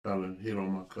kind of hit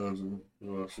on my cousin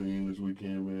who I seen this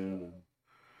weekend, man.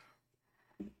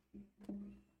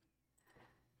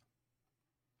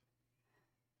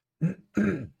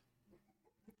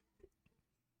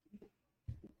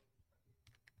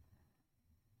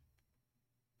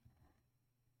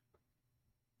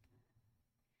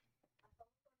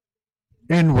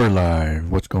 And we're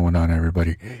live. What's going on,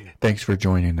 everybody? Thanks for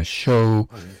joining the show.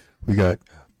 We got.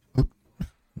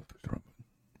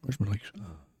 Where's Malik?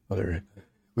 Oh, there he is.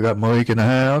 We got Malik in the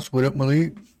house. What up,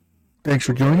 Malik? Thanks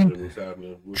for joining. What's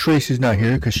happening? Tracy's not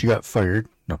here because she got fired.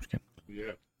 No, I'm just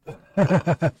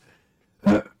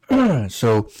kidding.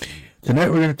 So tonight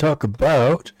we're going to talk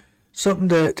about something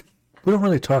that we don't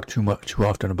really talk too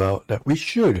often about, that we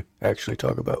should actually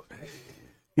talk about,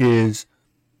 is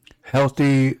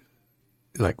healthy,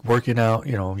 like working out.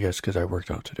 You know, yes, because I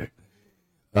worked out today.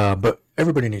 But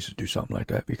everybody needs to do something like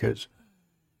that because,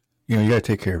 you know, you got to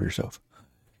take care of yourself.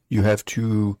 You have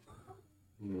to,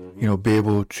 you know, be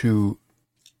able to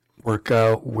work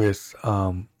out with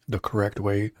the correct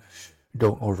way.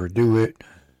 Don't overdo it.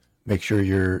 Make sure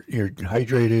you're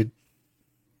hydrated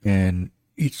and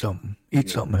eat something. Eat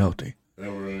something healthy.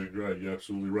 Right. You're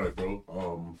absolutely right,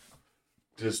 bro.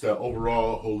 Just that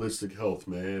overall holistic health,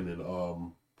 man, and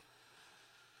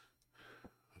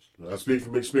I speak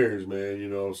from experience, man. You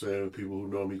know what I'm saying? People who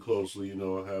know me closely, you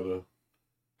know, I had a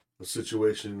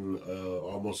situation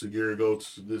almost a year ago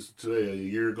today, a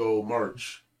year ago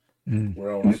March,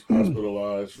 where I was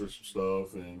hospitalized for some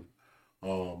stuff, and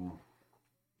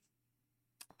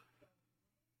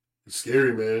it's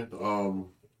scary, man.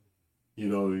 You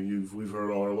know, we've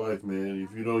heard all our life, man.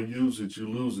 If you don't use it, you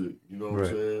lose it. You know what I'm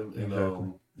saying? And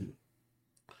Exactly.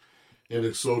 and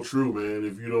it's so true, man.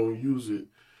 If you don't use it,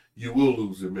 you will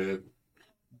lose it, man.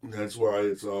 And that's why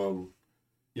it's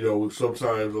you know,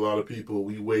 sometimes a lot of people,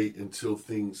 we wait until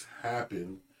things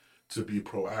happen to be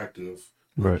proactive,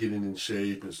 Right. getting in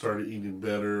shape and started eating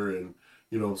better, and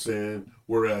you know what I'm saying?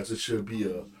 Whereas it should be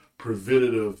a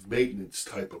preventative maintenance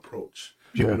type approach.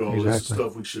 Yeah, You know, exactly. this is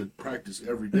stuff we should practice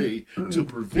every day to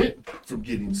prevent from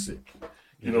getting sick.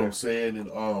 You know what I'm saying? And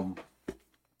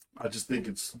I just think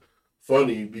it's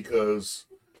funny because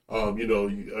you know,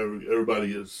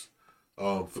 everybody is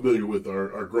familiar with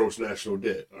our gross national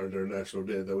debt, our national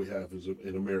debt that we have is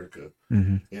in America,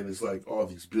 and it's like all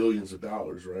these billions of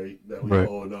dollars, right, that we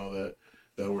owe and all that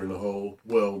we're in the hole.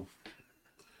 Well,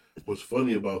 what's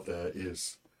funny about that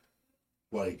is,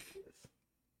 like,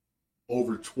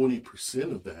 over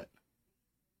 20% of that,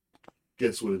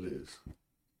 guess what it is?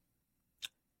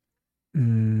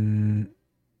 20%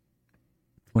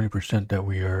 that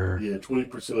we are. Yeah,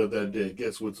 20% of that debt.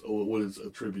 Guess what it's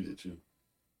attributed to?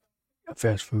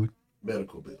 Fast food.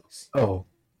 Medical bills. Oh,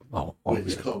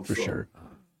 Which yeah, comes for from sure.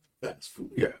 fast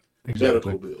food. Yeah,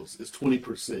 exactly. Medical bills. It's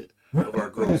 20% of our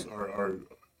gross our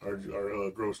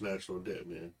gross national debt,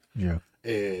 man. Yeah.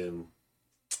 And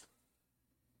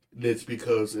it's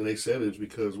because, and they said it's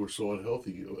because we're so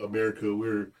unhealthy. America,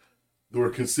 we're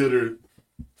considered.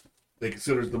 They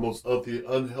consider us the most unhealthy.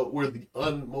 We're the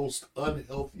most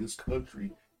unhealthiest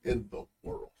country in the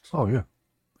world. Oh yeah,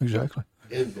 exactly.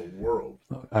 In the world.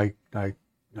 I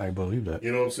believe that.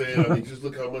 You know what I'm saying? I mean, just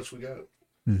look how much we got.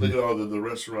 Look at all the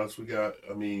restaurants we got.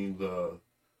 I mean, the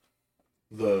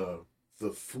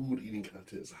food eating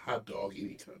contest, hot dog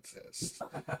eating contest.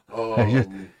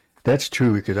 That's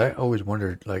true, because I always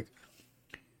wondered, like,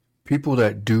 people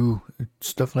that do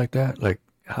stuff like that, like,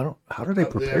 how do they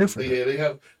prepare for that? Yeah,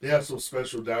 they have some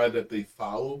special diet that they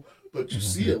follow, but you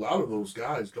see a lot of those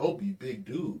guys don't be big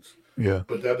dudes. Yeah.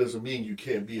 But that doesn't mean you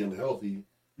can't be unhealthy.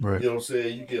 Right. You know what I'm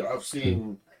saying? I've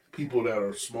seen people that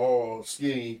are small,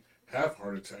 skinny, have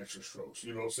heart attacks or strokes.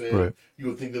 You know what I'm saying? Right. You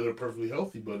would think that they're perfectly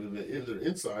healthy, but their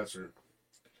insides are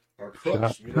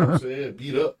crushed. You know what I'm saying?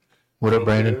 Beat up. What up,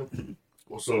 Brandon?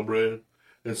 What's up, Brandon?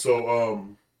 And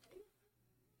so,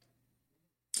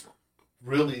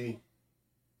 really,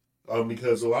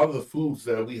 because a lot of the foods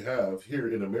that we have here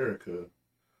in America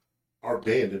are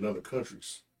banned in other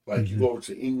countries. Like you go over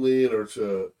to England or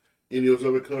to any of those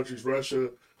other countries, Russia,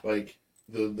 like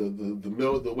the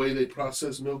milk, the way they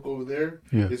process milk over there,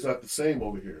 it's not the same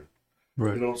over here.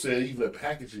 Right. You know what I'm saying? Even the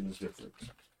packaging is different.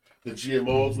 The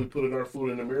GMOs we put in our food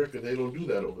in America, they don't do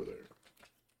that over there.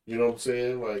 You know what I'm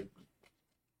saying? Like,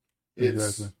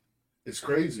 it's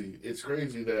crazy. It's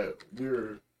crazy that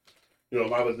we're, you know, a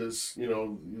lot of this, you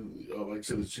know, like I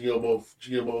said, the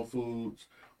GMO foods,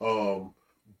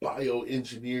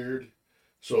 bioengineered.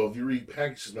 So if you read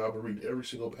packages, now I'm gonna read every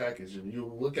single package, and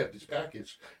you look at this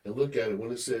package and look at it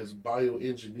when it says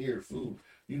bioengineered food,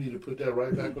 you need to put that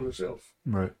right back on the shelf.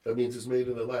 Right. That means it's made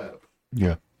in a lab.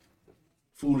 Yeah.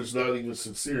 food is not even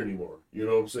sincere anymore. You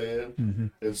know what I'm saying? Mm-hmm.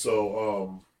 And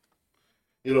so,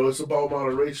 it's about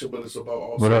moderation, but it's about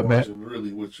also What up, watching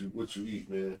really what you eat,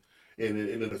 man, and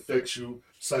it affects you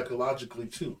psychologically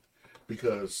too,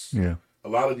 because a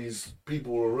lot of these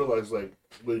people will realize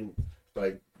when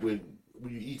you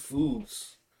eat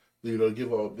foods,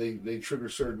 give off they trigger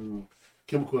certain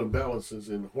chemical imbalances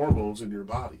and hormones in your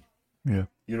body. Yeah,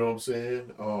 you know what I'm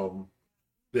saying.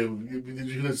 Did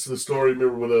you listen to the story?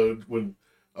 Remember when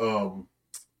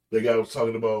the guy was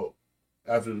talking about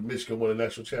after the Michigan won a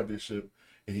national championship,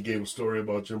 and he gave a story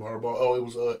about Jim Harbaugh. Oh, it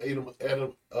was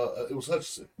Adam. It was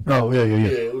Hutchinson. Oh, yeah. Yeah,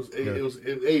 it was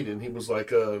Aiden. He was like,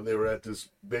 they were at this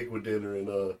banquet dinner, and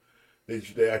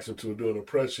they asked him to do an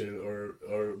impression or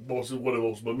one of the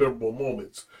most memorable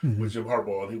moments with Jim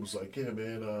Harbaugh, and he was like, yeah,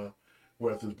 man,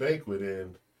 we're at this banquet,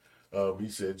 and he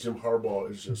said Jim Harbaugh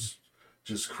is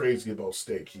just crazy about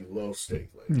steak. He loves steak.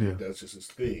 That's just his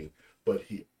thing. But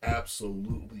he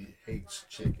absolutely hates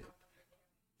chicken.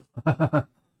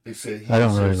 They said I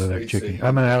don't really like chicken.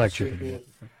 I like chicken.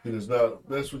 He does not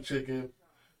mess with chicken.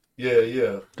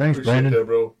 Yeah. Thanks, Appreciate Brandon. that,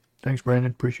 bro. Thanks,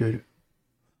 Brandon. Appreciate it.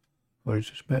 What does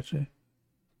this Matt say?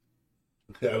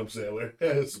 Adam Sandler.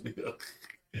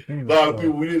 A lot of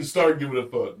people, we didn't start giving a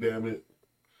fuck, damn it.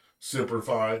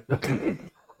 Simplify.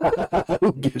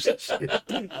 Who gives a shit?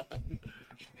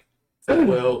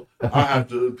 Well,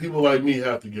 people like me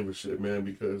have to give a shit, man,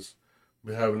 because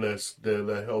we're having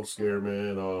that health scare,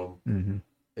 man.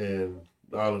 And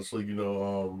honestly,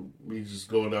 me just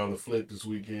going down to Flint this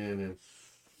weekend and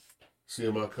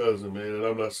seeing my cousin, man. And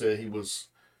I'm not saying he was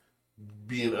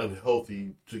being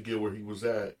unhealthy to get where he was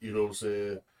at, you know what I'm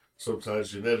saying?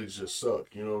 Sometimes genetics just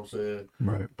suck, you know what I'm saying?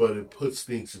 Right. But it puts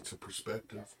things into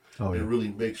perspective. Oh, yeah. It really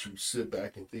makes you sit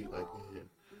back and think like, man,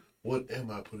 what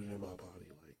am I putting in my body?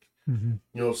 You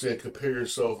know what I'm saying? Compare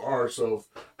ourselves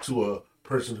to a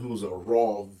person who's a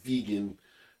raw vegan.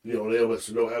 They don't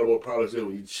listen to no animal products. They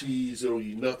don't eat cheese. They don't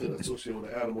eat nothing associated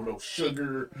with an animal. No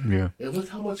sugar. Yeah. And look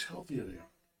how much healthier they are.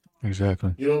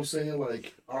 Exactly. You know what I'm saying?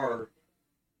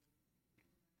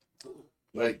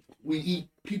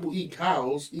 People eat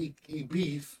cows, eat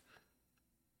beef,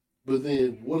 but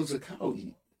then what does a cow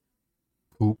eat?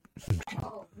 Poop.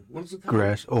 What does a cow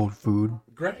grass, old food.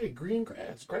 Green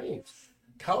grass, grains.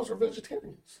 Cows are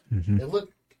vegetarians. And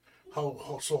look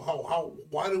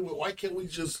why can't we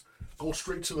just go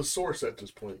straight to the source at this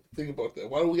point? Think about that.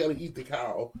 Why do we got to eat the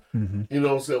cow? You know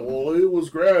what I'm saying? Well, it was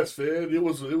grass fed. It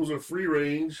was a free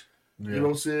range. Yeah. You know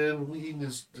what I'm saying? We eating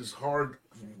this hard,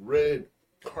 red,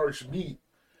 harsh meat,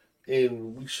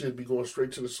 and we should be going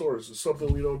straight to the source. It's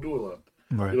something we don't do a lot.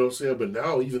 Right. You know what I'm saying? But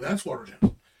now even that's watered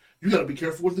down. You got to be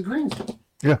careful with the greens.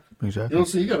 Yeah, exactly. You know what I'm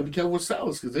saying? You got to be careful with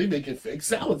salads because they making fake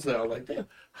salads now. Like, damn,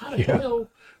 how the hell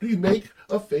do you make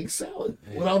a fake salad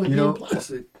without it being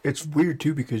plastic? It's weird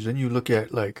too because then you look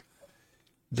at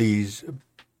these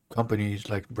companies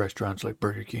like restaurants like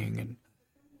Burger King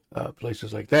and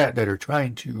places like that are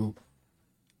trying to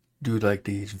do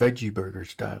these veggie burger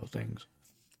style things,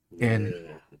 and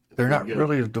they're not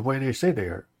really the way they say they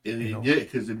are.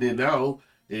 Because then now,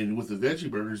 and with the veggie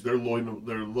burgers, they're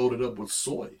loaded up with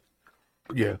soy.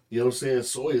 Yeah. You know what I'm saying?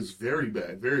 Soy is very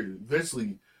bad.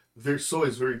 Soy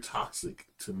is very toxic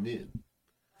to men.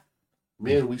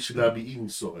 Men, we should not be eating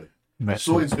soy.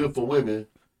 Soy is good for women.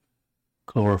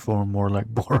 Chloroform, more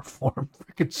like boroform.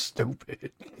 Freaking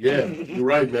stupid. Yeah, you're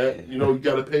right, Matt. You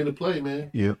got to pay to play, man.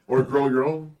 Yeah. Or grow your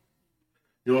own.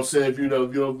 You know what I'm saying? If you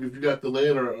got the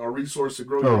land or a resource to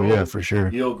grow your own. Oh, yeah, for sure.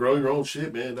 Grow your own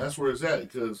shit, man. That's where it's at.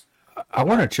 Because I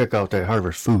want to check out that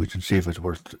Harvest Foods and see if it's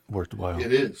worthwhile.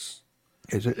 It is.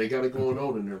 Is it? They got it going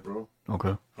on in there, bro.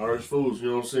 Okay. Harvest Foods,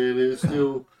 you know what I'm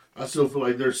saying? I still feel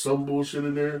like there's some bullshit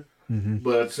in there,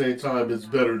 but at the same time, it's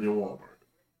better than Walmart.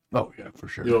 Oh, yeah, for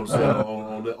sure. You know what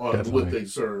I'm saying? on what they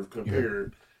serve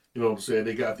compared. You know what I'm saying?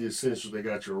 They got the essentials. They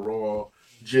got your raw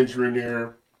ginger in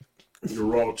there, your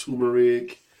raw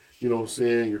turmeric, you know what I'm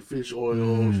saying? Your fish oils,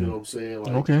 you know what I'm saying?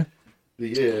 Okay.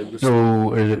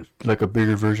 So is it like a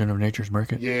bigger version of Nature's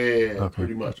Market? Yeah,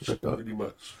 pretty much. Pretty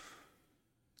much.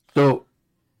 So,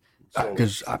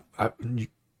 because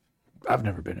I've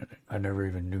never been in it. I never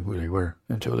even knew who they were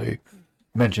until they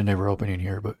mentioned they were opening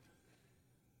here. But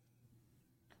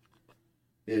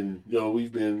and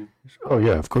we've been. Oh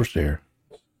yeah, of course they are.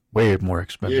 Way more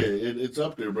expensive. Yeah, it's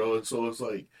up there, bro. And so it's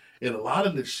like, and a lot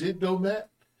of the shit though, Matt,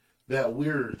 that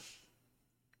we're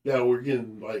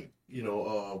getting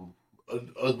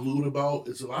unglued about.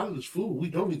 It's a lot of this food we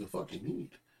don't even fucking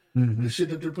need. The shit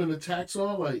that they're putting a tax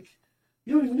on,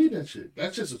 you don't even need that shit.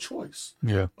 That's just a choice.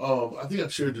 Yeah. I think I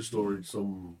shared this story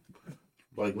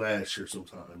like last year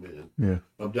sometime, man. Yeah.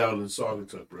 I'm down in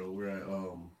Saugatuck, bro. We're at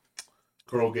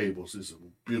Coral Gables. It's a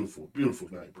beautiful, beautiful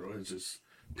night, bro. It's just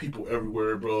people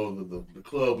everywhere, bro. The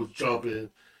club was jumping,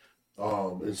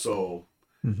 and so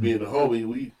me and the homie,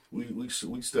 we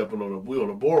stepping on on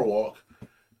a boardwalk,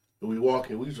 and we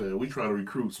walking. We trying to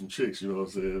recruit some chicks. You know what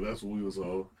I'm saying? That's what we was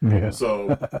on. Yeah.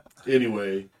 So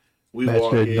anyway, we Matt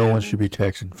walk said in. no one should be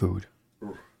taxing food.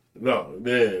 No,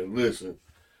 man, listen,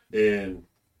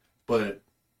 but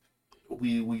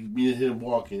me and him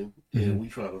walking, and we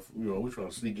trying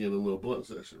to sneak in a little blunt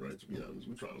session, right? To be honest,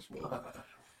 we trying to smoke,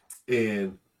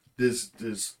 and this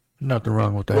Nothing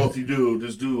wrong with that. wealthy dude,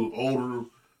 this dude, older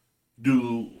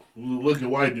dude, looking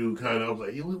white dude, kind of. I was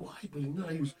like, he look white, but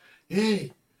he was,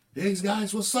 hey,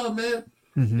 guys, what's up, man?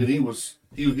 And he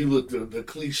looked the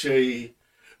cliche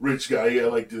rich guy. He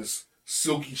had like this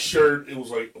silky shirt. It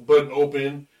was like button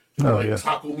open.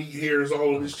 Taco meat hairs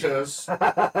all on his chest.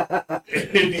 And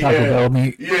he Taco Bell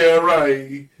meat. Yeah,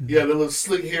 right. He had a little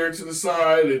slick hair to the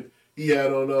side, and he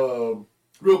had on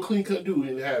real clean cut dude,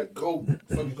 and had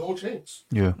gold chains.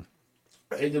 Yeah.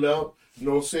 Hanging out, you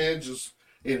know what I'm saying? Just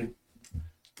and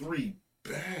 3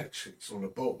 bad chicks on the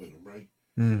boat with him, right?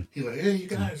 He like, hey, you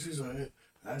guys. He's like,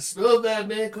 I smell that,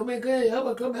 man. Come in,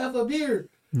 come have a beer.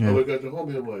 Yeah. I look at the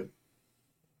homie, I'm like,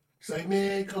 he's like,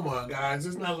 man, come on, guys.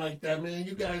 It's not like that, man.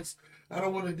 You guys, I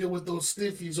don't want to deal with those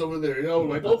stiffies over there. You know,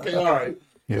 like, okay, all right.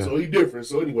 Yeah. So he different.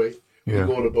 So anyway, we Yeah.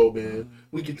 go on the boat, man.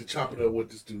 We get to chop it up with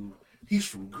this dude. He's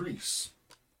from Greece.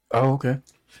 Oh, okay.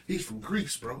 He's from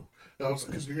Greece, bro. And I was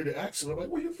like, because you hear the accent. I'm like,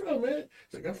 where you from, man?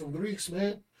 He's like, I'm from Greece,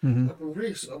 man. I'm from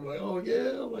Greece. I'm like, oh,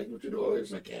 yeah. I'm like, what you doing?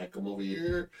 He's like, yeah, come over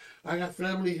here. I got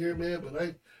family here, man, but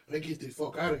I get the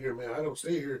fuck out of here, man. I don't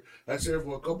stay here. I stay here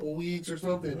for a couple of weeks or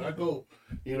something. I go.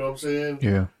 You know what I'm saying?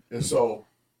 Yeah. And so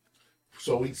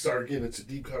we started getting into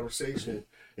deep conversation,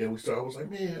 and I was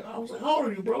like, how old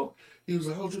are you, bro? He was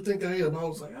like, how old you think I am? I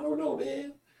was like, I don't know,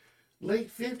 man. Late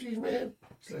 50s, man.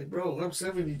 He's like, bro, I'm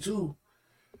 72.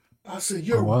 I said,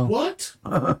 you're what?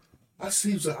 I said,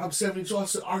 he was like, I'm 72. I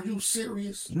said, are you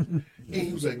serious? And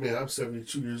he was like, man, I'm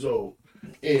 72 years old.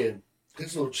 And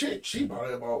this little chick, she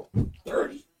probably about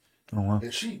 30. Oh, wow.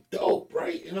 And she dope,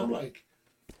 right? And I'm like,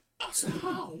 I said,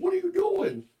 how? What are you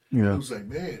doing? Yeah. He was like,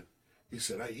 man, he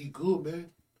said, I eat good,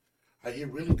 man. I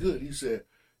eat really good. He said,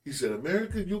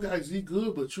 America, you guys eat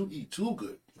good, but you eat too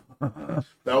good.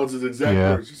 That was his exact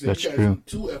words. He said, you guys eat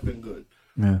too effing good.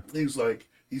 Yeah.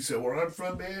 He said, where I'm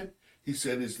from, man, he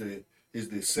said, is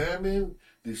the salmon,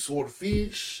 the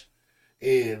swordfish,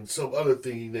 and some other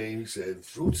thing he named. He said,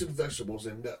 fruits and vegetables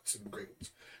and nuts and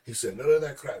grains. He said, none of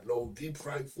that crap, no deep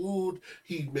fried food.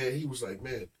 He was like,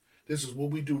 man, this is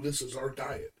what we do. This is our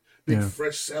diet. Big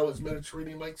fresh salads,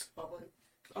 Mediterranean like.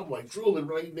 I'm like drooling,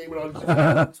 right? Naming all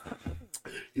these.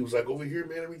 He was like, over here,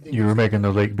 man, everything. You were making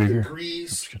the lake bigger.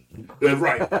 Grease,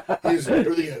 right?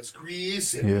 Everything has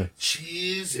grease and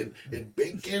cheese and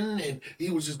bacon, and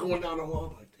he was just going down the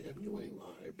hall. I'm like, damn, you ain't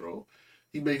lying, bro.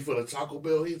 He made fun of Taco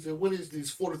Bell. He said, what is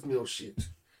this 4th meal shit?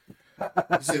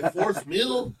 He said, 4th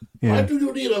meal? Yeah. Why do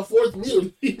you need a 4th meal?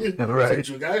 Right. Said,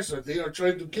 you guys, they are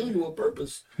trying to kill you on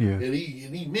purpose. Yeah. And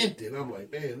he meant it. I'm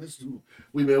like, man, this dude,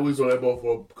 we was on that boat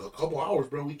for a couple hours,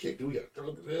 bro. We kicked it. We got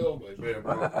drunk as hell. I'm like, man,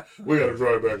 bro, we got to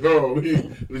drive back home.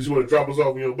 They just want to drop us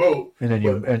off in your boat. And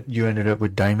then you ended up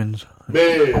with diamonds.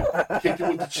 Man, kicked it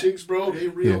with the chicks, bro. They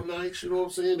real nice, you know what I'm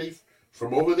saying? They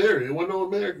from over there. It wasn't no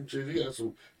American chicks.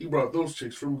 He brought those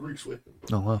chicks from Greece with him.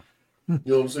 Oh, wow. You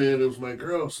know what I'm saying? It was my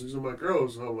girls. These are my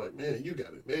girls. And I'm like, man, you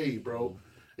got it made, bro.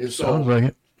 And so, sounds like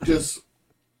it.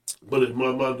 But the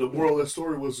moral of that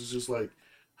story was just like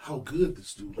how good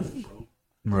this dude was, bro.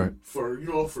 Right.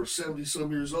 For 70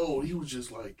 some years old, he was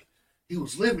just like, he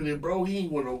was living it, bro. He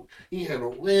had no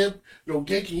limp, no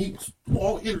ganking. He was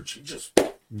all energy, just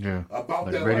about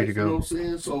like that ready life. to go. You know what I'm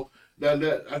saying? So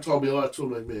that taught me a lot too.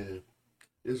 I'm like, man,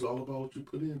 it's all about what you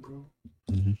put in, bro.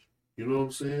 Mm-hmm. You know what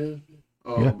I'm saying?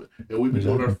 And we've been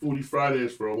doing our Foodie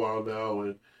Fridays for a while now,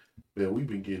 and man, we've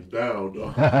been getting down,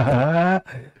 dog.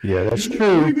 Yeah, that's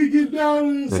true. We've been getting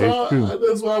down.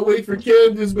 That's why I wait for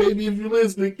Candace, baby. If you're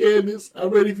listening, Candace, I'm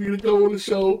ready for you to come on the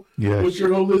show with your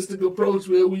holistic approach,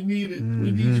 man. We need it. We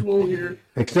need you on here.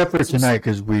 Except for tonight,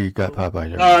 because we got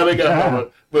Popeyes. They got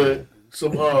Popeyes. But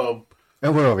some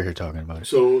and we're over here talking about it.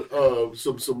 So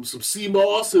some sea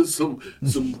moss and some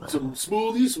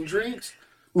smoothies, some drinks,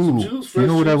 some juice. Fresh you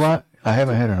know what juice. I want? I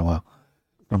haven't had it in a while.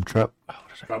 From Tropical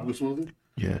smoothie?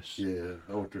 Yes. Yeah,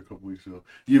 I went there a couple weeks ago.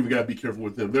 You even got to be careful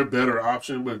with them. They're a better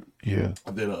option, but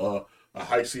than a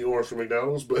high C orange from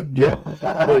McDonald's. But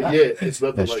it's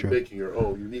nothing like making your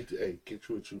own. You need to get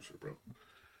you a juicer, bro.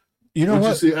 You know what?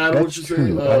 You see, Adam, That's what you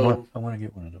true. say? I want to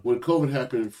get one of those. When COVID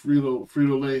happened,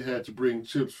 Frito-Lay had to bring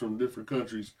chips from different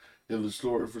countries in the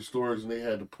store for stores, and they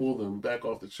had to pull them back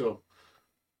off the shelf.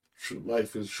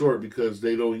 Life is short because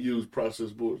they don't use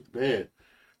processed foods. Man,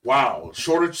 wow,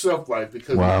 shorter shelf life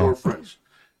because they're more fresh.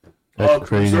 That's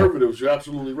crazy. Preservatives, you're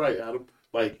absolutely right, Adam.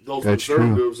 Like those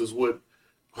preservatives is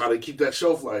how they keep that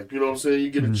shelf life. You know what I'm saying?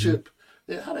 You get a chip.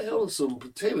 Man, how the hell is some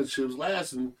potato chips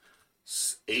lasting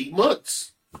 8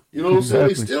 months? You know what I'm saying?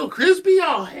 They still crispy?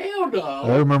 Oh, hell no.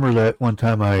 I remember that one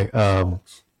time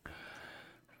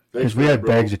because we had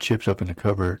bags of chips up in the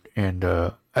cupboard, and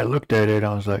I looked at it, and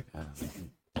I was like,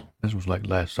 this was like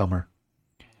last summer,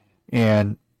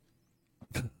 and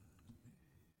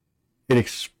it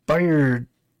expired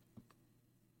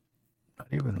not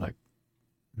even like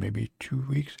maybe 2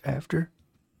 weeks after,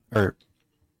 or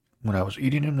when I was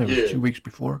eating them, there was 2 weeks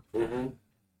before. Mm-hmm.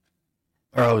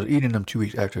 Or I was eating them 2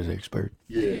 weeks after they expired.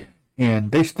 Yeah.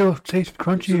 And they still taste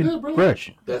crunchy and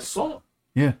fresh. That's salt.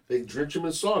 Yeah. They drench them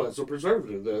in salt. That's a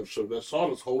preservative. That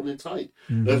salt is holding it tight.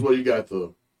 Mm-hmm. That's why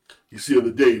you see on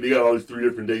the date, they got all these 3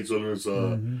 different dates on this.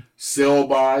 Sell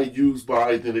by, use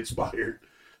by, then expired.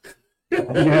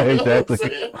 Yeah, exactly.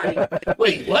 Like,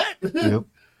 wait, what? Yep.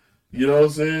 You know what I'm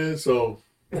saying? So.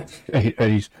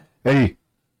 Eddie,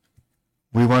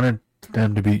 we wanted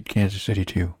them to beat Kansas City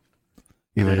too.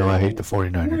 Even though I hate the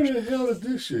 49ers. Where the hell did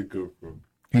this shit come from?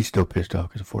 He's still pissed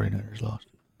off because the 49ers lost.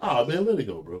 Ah, man, let it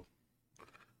go, bro.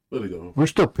 Let it go. We're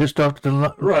still pissed off to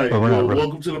the right. Well,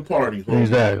 welcome to the party. Homie.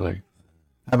 Exactly.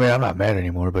 I mean, I'm not mad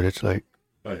anymore, but it's like.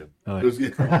 I am.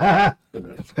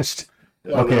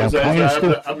 Okay,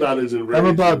 I'm not as enraged. I'm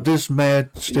about this mad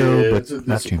still, but it's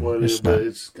not too much. It's not.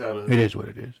 It's kind of. It is what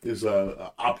it is. It's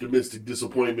a optimistic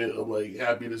disappointment. I'm like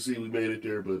happy to see we made it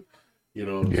there, but. You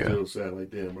know, I'm still sad. Like,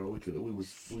 damn, bro, we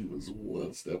was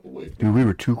one step away. Dude, we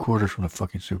were 2 quarters from the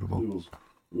fucking Super Bowl. We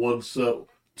was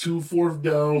 2 fourth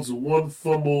downs, and 1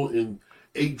 fumble, and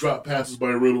 8 drop passes by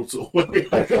Reynolds away.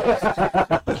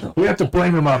 We have to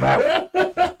blame him on that.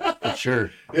 For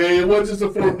sure. Yeah, it wasn't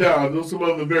just a 4th down. There's some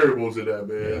other variables in that,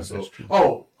 man. Yeah, so, that's true.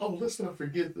 Oh, let's not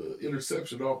forget the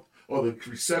interception off, or the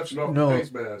reception off the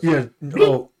face mask. Yeah.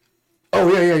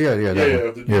 Oh, yeah. Yeah,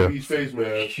 the DB's face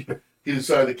mask. He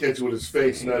decided to catch it with his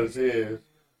face, not his hands.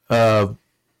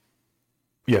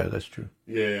 Yeah, that's true.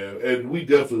 Yeah, and we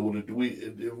definitely would have. We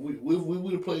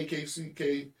would have played KFC.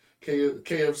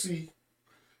 KFC.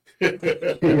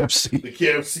 The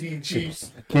KFC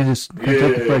Chiefs.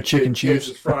 Kentucky Fried Chicken Chiefs.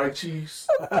 Kansas Fried Chiefs.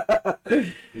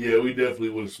 Yeah, we definitely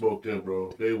would have smoked them,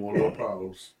 bro. They want no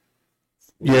problems.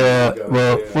 Yeah,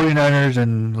 well, 49ers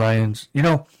and Lions. You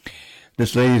know,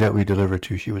 this lady that we delivered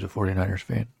to, she was a 49ers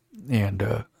fan.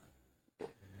 And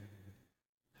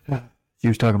she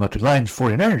was talking about the Lions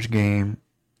 49ers game,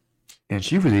 and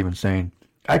she was even saying,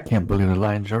 I can't believe the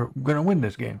Lions are going to win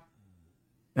this game.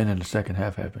 And then the second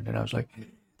half happened, and I was like,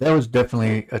 that was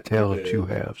definitely a tale of 2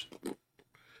 halves.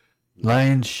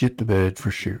 Lions shit the bed for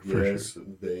sure. Yes,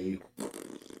 they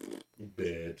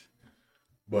bad.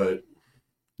 But.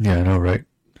 Yeah, I know, right?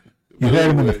 You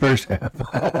had them in the first half.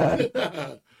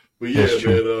 But yeah,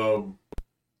 man,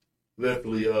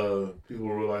 definitely people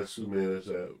realize too, man, is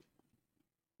that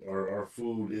our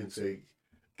food intake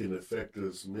can affect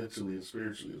us mentally and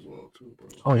spiritually as well too, bro.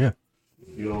 Oh yeah.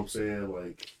 You know what I'm saying?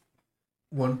 Like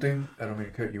one thing, I don't mean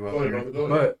to cut you off here,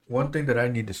 but one thing that I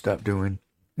need to stop doing,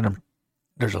 and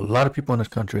there's a lot of people in this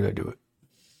country that do it.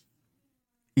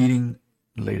 Eating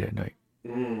late at night.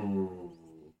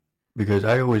 Because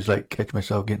I always catch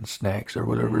myself getting snacks or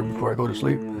whatever before I go to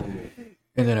sleep.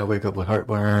 And then I wake up with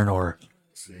heartburn or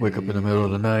wake up in the middle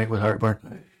of the night with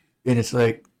heartburn. And it's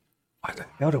like, why the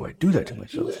hell do I do that to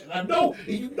myself? I know.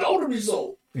 And you know the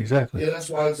result. Exactly. Yeah, that's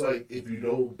why it's like, if you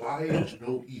don't buy it, you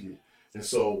don't eat it. And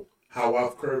so, how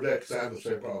I've curved that, because I have the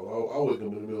same problem. I'll wake up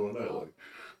in the middle of the night,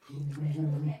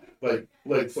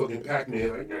 like fucking Pac-Man.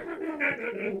 Like,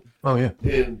 oh, yeah.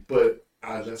 But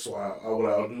that's why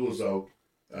what I'll do is I'll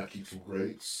keep some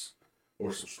grapes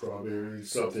or some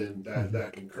strawberries, something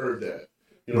that can curb that.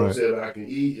 You know what I'm saying? I can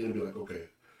eat and be like, okay,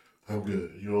 I'm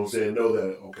good. You know what I'm saying? Know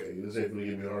that, okay, this ain't going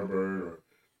to give me heartburn, or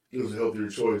it was a healthier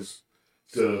choice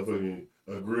instead of fucking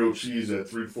a grilled cheese at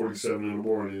 3:47 in the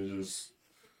morning. Just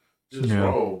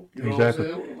wrong. You know exactly.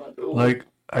 what I'm saying? What am I doing? Like,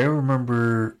 I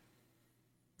remember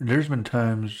there's been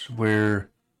times where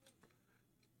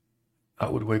I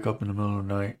would wake up in the middle of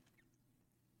the night,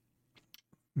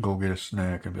 go get a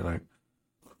snack, and be like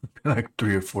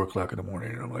 3 or 4 o'clock in the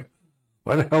morning, and I'm like,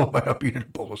 why the hell am I up eating a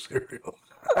bowl of cereal?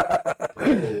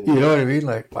 You know what I mean?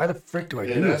 Like, why the frick do I do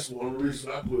that? And that's this? one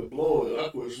reason I quit blowing. I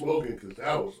quit smoking because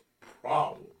that was a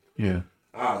problem. Yeah.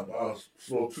 I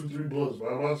smoke 2-3 blunts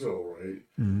by myself, right?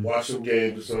 Mm-hmm. Watch some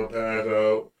games or something, pass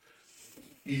out,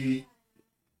 eat,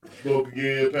 smoke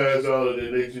again, pass out, and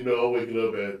then next you know, I'm waking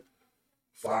up at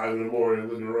 5 in the morning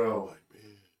looking around like,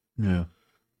 man. Yeah.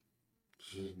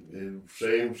 And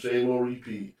same old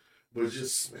repeat. But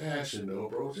just smashing though,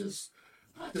 bro. I just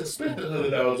spent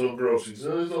 $100 on groceries.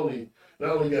 And I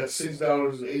only got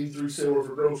 $6.83 worth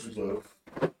of groceries left.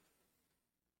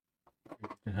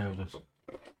 Can have this.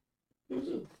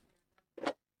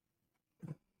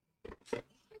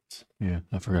 Yeah,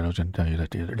 I forgot I was going to tell you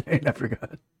that the other day. I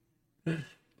forgot.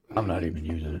 I'm not even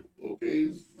using it. Okay,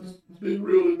 it's been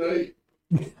real tonight.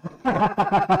 I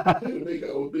had to make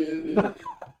out with Ben.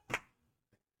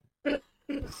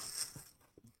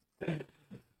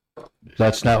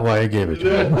 That's not why I gave it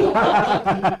to him.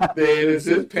 Man, it's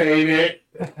just payment.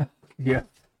 Yeah.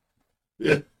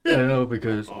 I know,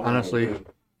 because honestly,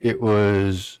 it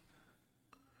was.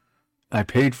 I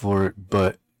paid for it,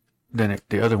 but then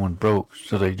the other one broke,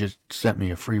 so they just sent me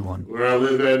a free one. Well,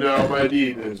 man, now I might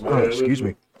need this, man. Oh, excuse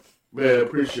me. Man,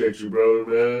 appreciate you, brother,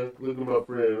 man. Look at my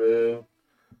friend, man.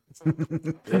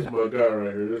 That's my guy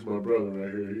right here. That's my brother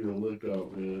right here. He done looked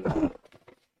out, man.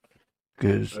 I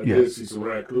did see some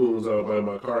raccoons out by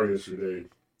my car yesterday.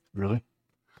 Really?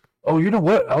 Oh, you know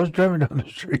what? I was driving down the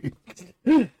street,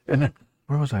 and then,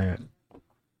 where was I at?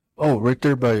 Oh, right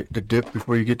there by the dip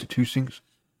before you get to Two Sinks.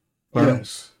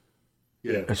 Yes.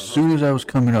 Yeah. As soon as I was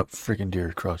coming up, freaking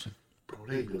deer crossing. Bro,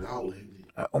 they've been out lately.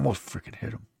 I almost freaking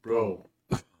hit him. Bro,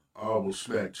 I almost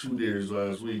smacked 2 deers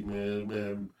last week,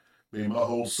 man. Made my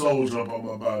whole soul jump on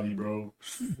my body, bro.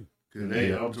 Cause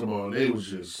I'm talking about, they was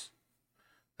just.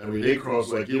 I mean, they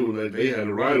crossed like it was like they had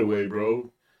a right of way, bro.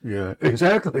 Yeah,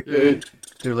 exactly. Yeah.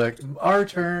 They're like, our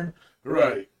turn.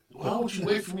 Right. Why would you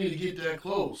wait for me to get that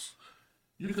close?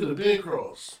 You could have been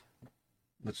crossed.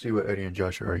 Let's see what Eddie and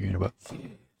Josh are arguing about.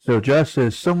 So Josh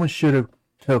says someone should have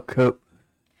told Cope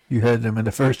you had them in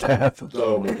the first half.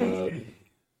 Oh my God.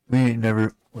 We ain't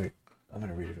never. Wait, I'm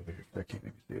gonna read it over here. I can't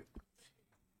even see it.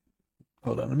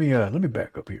 Hold on. Let me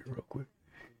back up here real quick.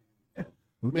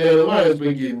 Man, the Lions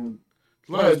been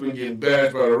getting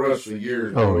bashed by the Rush for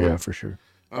years. Oh, bro. yeah, for sure.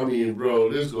 I mean,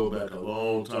 bro, this goes back a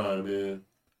long time, man.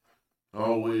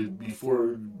 Always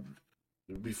before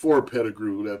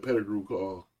Pettigrew, that Pettigrew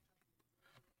call.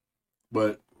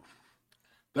 But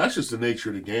that's just the nature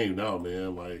of the game now,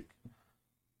 man. Like,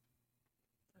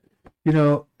 you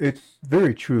know, it's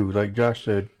very true. Like Josh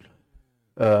said,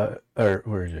 or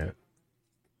where is it?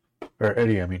 Or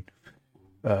Eddie, I mean.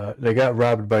 They got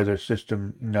robbed by their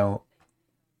system now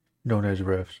known as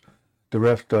refs. The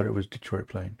refs thought it was Detroit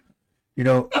playing. You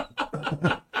know,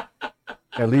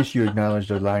 at least you acknowledge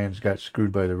the Lions got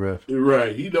screwed by the ref.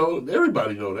 Right.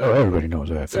 Everybody knows that. Oh, everybody knows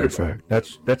that. Fair fact.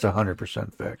 That's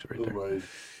 100% fact right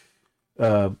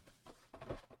there.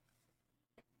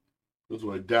 That's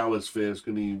why Dallas fans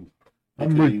couldn't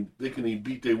even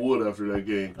beat their wood after that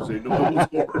game because they know it was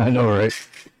horrible. I know, right?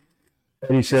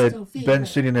 And he said,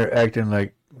 Ben's sitting there acting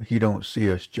like he don't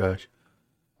see us, Josh.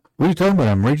 What are you talking about?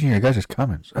 I'm reading your guys'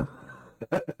 comments.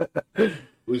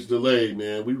 It's delayed,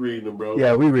 man. We reading them, bro.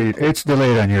 Yeah, we read. It's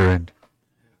delayed on your end.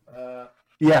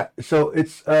 Yeah, so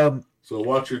it's... So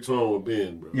watch your tone with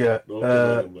Ben, bro. Yeah. Don't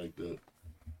delay him like that.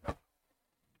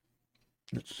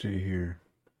 Let's see here.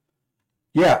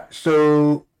 Yeah,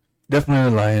 so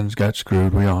definitely the Lions got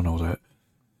screwed. We all know that.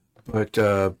 But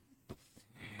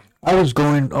I was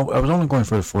only going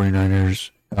for the 49ers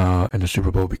in the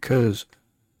Super Bowl because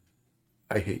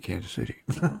I hate Kansas City.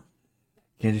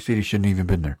 Kansas City shouldn't even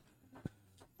been there.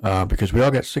 Because we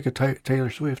all got sick of Taylor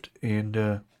Swift, and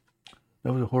that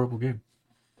was a horrible game.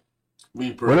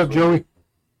 What up, Joey?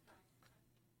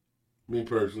 Me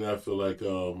personally, I feel like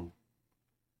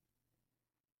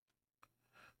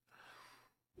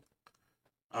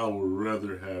I would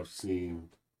rather have seen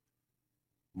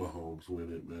Mahomes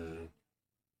win it, man.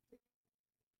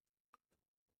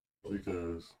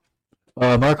 Because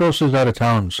Marcos is out of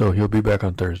town, so he'll be back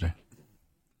on Thursday.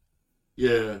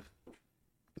 Yeah.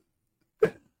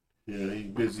 Yeah, he's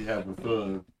busy having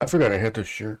fun. I forgot I had this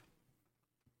shirt.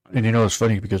 And you know it's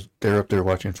funny because they're up there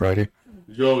watching Friday.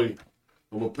 Joey,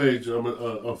 I'm gonna page you. I'm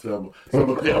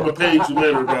gonna page you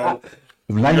later, bro.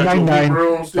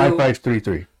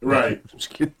 999-5533. Right.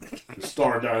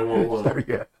 Star 911.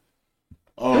 Yeah.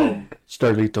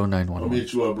 Starlito 911. I'll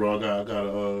meet you up, bro. I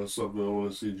got something I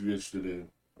want to see if you're interested in.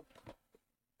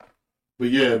 But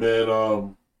yeah,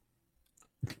 man.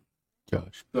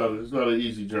 Josh. It's not an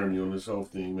easy journey on this whole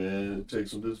thing, man. It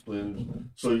takes some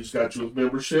discipline. So you just got your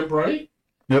membership, right?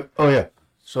 Yep. Oh yeah.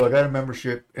 So I got a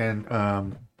membership, and I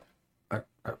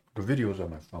the video's on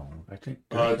my phone. I think.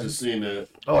 I just seen that.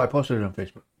 Oh, I posted it on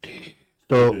Facebook.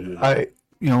 So I,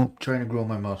 trying to grow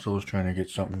my muscles, trying to get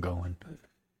something going.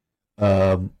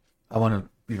 I want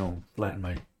to, flatten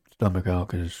my stomach out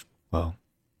because, well,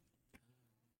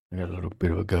 I got a little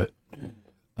bit of a gut.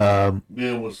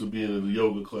 Ben wants to be in a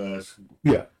yoga class.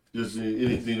 Yeah. Just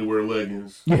anything to wear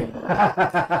leggings.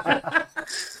 Yeah.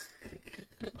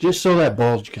 Just so that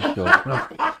bulge can show.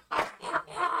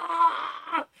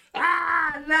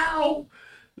 No.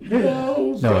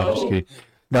 No, I'm just kidding.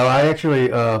 No, I actually,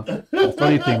 the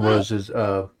funny thing is,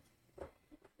 I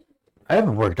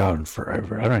haven't worked out in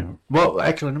forever. I don't even, well,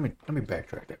 actually, let me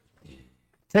backtrack that.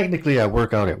 Technically, I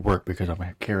work out at work because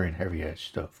I'm carrying heavy-ass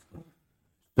stuff.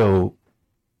 So,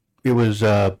 it was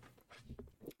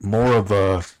more of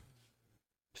a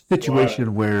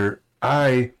situation where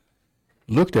I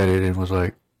looked at it and was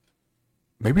like,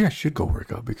 maybe I should go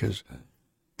work out because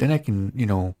then I can,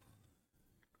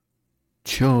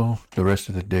 chill the rest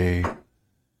of the day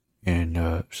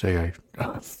and say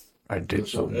I did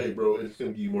something. Hey, bro, it's gonna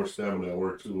give you more stamina at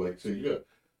work too. Like, say you got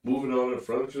moving on and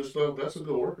furniture stuff. That's a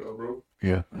good workout, bro.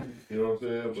 Yeah. You know what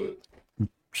I'm saying? But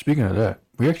speaking of that,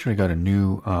 we actually got a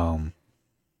new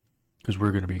because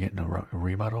we're gonna be getting a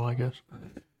remodel, I guess.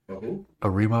 A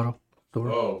remodel store.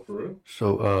 Oh, for real?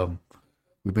 So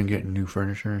we've been getting new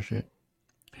furniture and shit.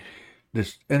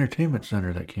 This entertainment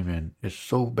center that came in is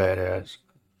so badass,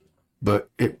 but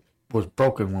it was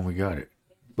broken when we got it.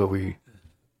 But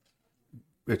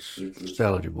it's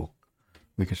salvageable.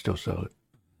 We can still sell it.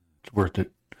 It's worth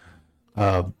it.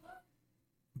 But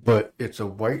it's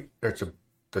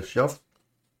the shelf.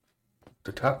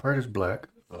 The top part is black,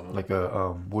 like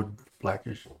a wood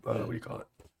blackish. What do you call it?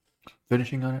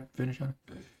 Finish on it.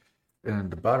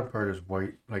 And the bottom part is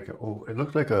white, like it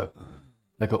looks like an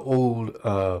old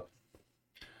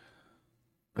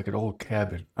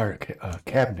cabin or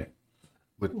cabinet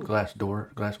with glass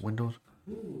windows,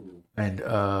 and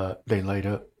they light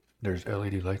up. There's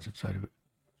LED lights inside of it.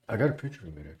 I got a picture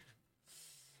of it actually.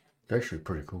 It's actually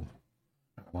pretty cool.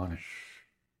 I want it.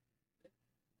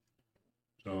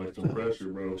 Sound like some pressure,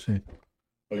 bro. See.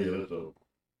 Oh yeah, that's dope.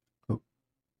 Oh.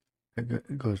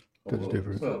 It goes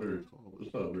different.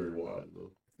 It's not very wide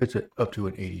though. It's up to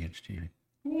an 80-inch TV.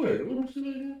 Wait, let me see that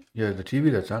again. Yeah, the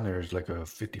TV that's on there is like a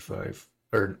 55,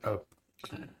 or the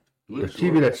TV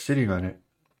short. that's sitting on it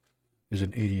is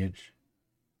an 80-inch.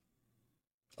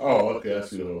 Oh, okay, I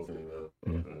see the whole thing now.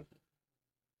 Yeah. Okay.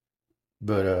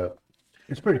 But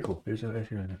it's pretty cool. It's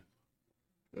actually on there.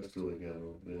 That's still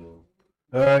again.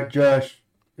 All right, Josh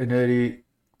and Eddie,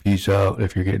 peace out.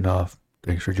 If you're getting off,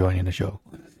 thanks for joining the show.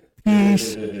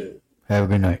 Peace. Have a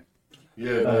good night.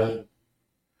 Yeah,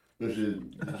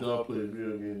 man. Y'all play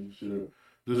video games.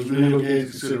 Does video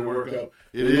games considered workout?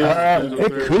 It is.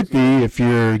 It could be if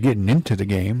you're getting into the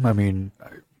game. I mean,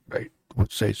 I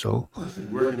would say so.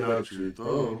 Working out your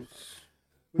thumbs.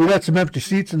 We got some empty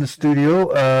seats in the studio.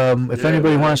 If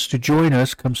anybody wants to join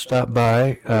us, come stop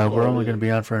by. We're only going to be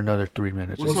on for another 3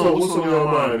 minutes. What's on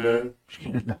your mind, man?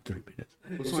 Not 3 minutes.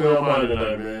 What's on your mind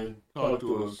tonight, man? Talk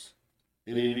to us.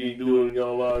 Anything doing in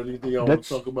y'all lives? Anything y'all want to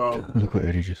talk about? Look what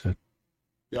Eddie just said.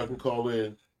 Y'all can call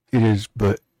in. It is,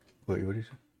 but wait, what did he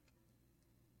say?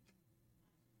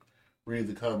 Read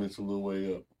the comments a little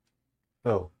way up.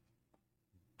 Oh.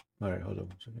 All right, hold on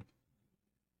 1 second.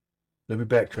 Let me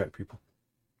backtrack, people.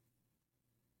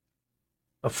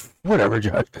 Whatever,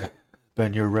 Josh.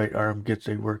 Ben, your right arm gets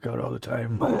a workout all the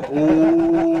time.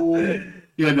 Oh,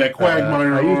 yeah, that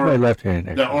Quagmire I arm. use my left hand.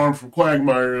 That arm from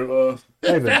Quagmire.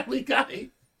 Hey, Family Guy.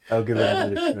 I'll give it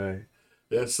another try.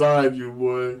 That side, you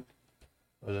boy.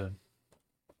 Hold on.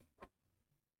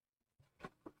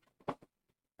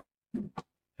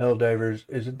 Helldivers,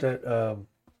 isn't that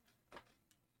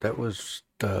that was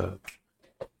the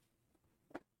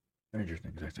Stranger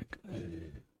Things, I think.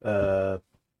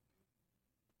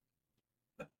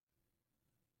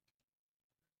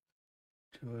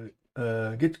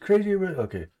 Get crazy.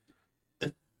 Okay.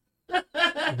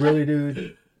 Really,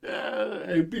 dude?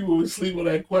 Hey, people would sleep on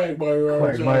that Quagmire arm.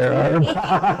 Quagmire arm.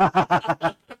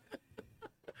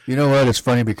 You know what? It's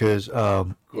funny because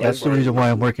that's the reason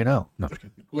why I'm working out. No.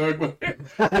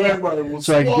 Quagmire was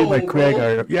so I can get my Craig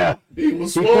arm. Yeah. He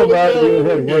was He swole. come out and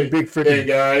had one big freaking. Hey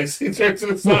guys, he turned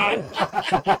to the side.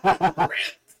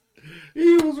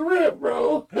 He was ripped,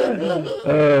 bro.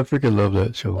 I freaking love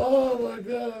that show. Oh my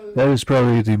god. That is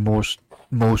probably the most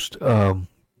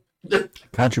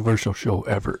controversial show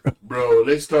ever. Bro,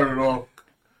 they started off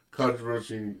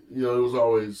controversy. You know, it was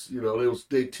always,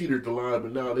 they teetered the line,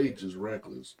 but now they just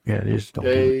reckless. Yeah,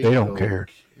 they don't care.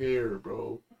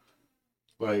 Bro.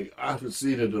 Like, I haven't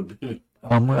seen it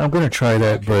I'm going to try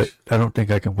that, but I don't think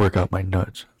I can work out my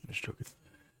nuts. Just joking.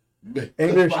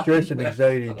 Anger, stress, and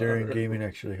anxiety during gaming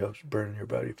actually helps burn your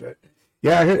body fat.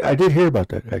 Yeah, I did hear about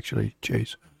that, actually,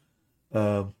 Chase.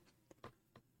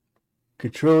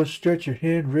 Control, stretch your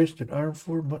hand, wrist, and arm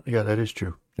for months. Yeah, that is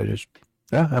true. That is.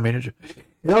 Yeah, I mean,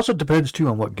 it also depends, too,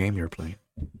 on what game you're playing.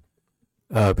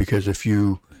 Because if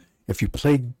you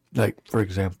play, like, for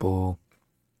example,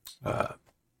 I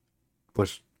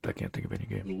can't think of any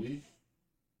game. The Wii?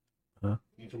 Huh?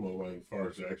 You talking about like as far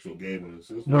as the actual game in the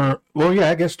system? No, well, yeah,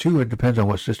 I guess too. It depends on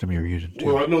what system you're using. Too.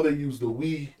 Well, I know they use the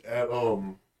Wii at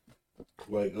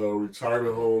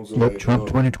retirement homes and yep, Trump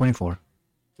 2024.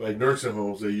 Like nursing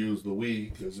homes, they use the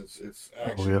Wii because it's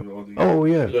action. Oh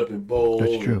yeah. Get up and bowl.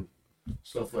 That's true.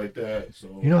 Stuff like that.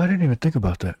 So I didn't even think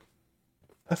about that.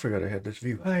 I forgot I had this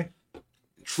view. Hi.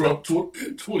 Trump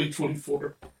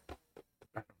 2024.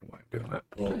 I don't know why I'm doing that.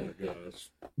 Oh my gosh.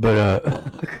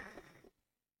 But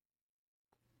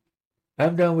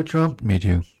I'm down with Trump. Me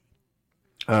too.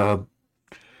 I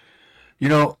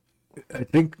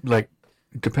think like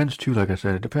it depends too. Like I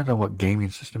said, it depends on what gaming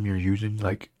system you're using.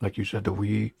 Like you said, the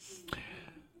Wii.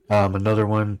 Another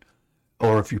one,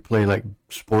 or if you play like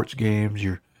sports games,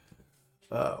 you're.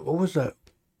 What was that?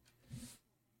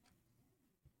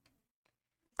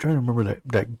 I'm trying to remember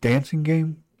that dancing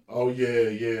game. Oh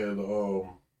yeah.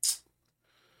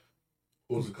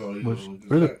 What was it called?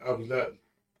 I was not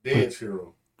Dance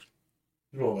Hero.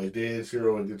 Like Dance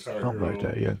Hero and Guitar Something Hero. like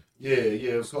that, yeah. Yeah,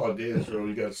 it's called Dance Hero.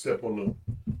 You got to step on the.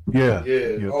 Yeah.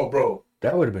 Yeah. Oh, bro.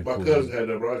 That would have been My cool. cousin had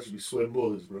that, bro. I should be sweating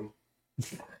bullets, bro.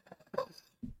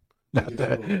 Not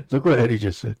that. Look what Eddie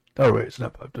just said. Oh, wait, it's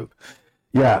not popped up.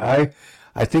 Yeah,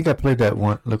 I think I played that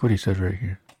one. Look what he said right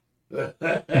here.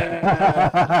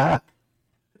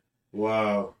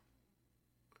 Wow.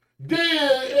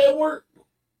 Damn, Edward.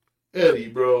 Eddie,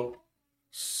 bro.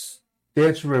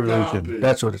 Dance Revolution.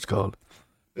 That's what it's called.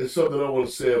 There's something I want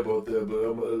to say about that,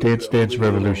 but Dance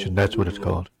Revolution. That's what it's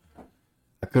called.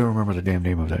 I couldn't remember the damn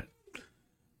name of that.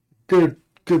 Good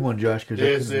one, Josh.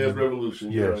 Dance Revolution.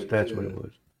 Yes, right. That's what it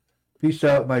was. Peace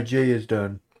out. My J is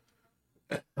done.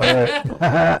 All right. All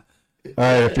right.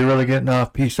 If you're really getting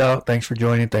off, peace out. Thanks for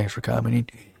joining. Thanks for commenting.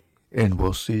 And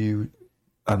we'll see you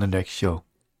on the next show.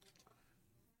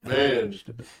 Man.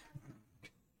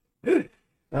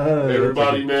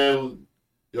 Everybody, man,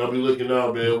 y'all be looking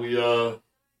out, man. We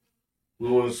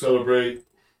want to celebrate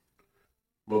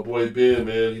my boy Ben,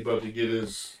 man. He about to get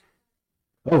his.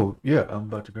 Oh yeah, I'm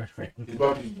about to graduate. He's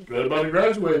about to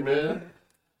graduate, man.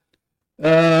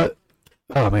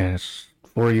 Oh man, it's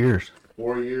 4 years.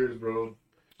 4 years, bro.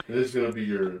 And this is gonna be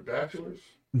your bachelor's.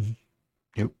 Mm-hmm.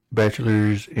 Yep,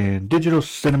 bachelor's in digital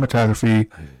cinematography.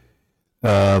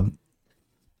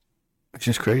 It's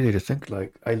just crazy to think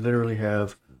like I literally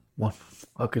have 1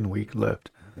 fucking week left,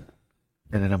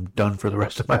 and then I'm done for the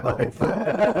rest of my life.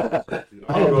 I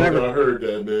don't know if I heard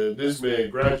that, man. This man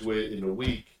graduated in a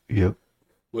week. Yep.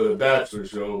 With a bachelor's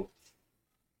show.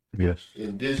 Yes.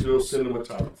 In digital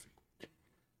cinematography.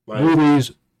 Like,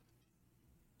 movies.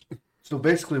 So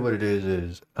basically, what it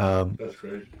is that's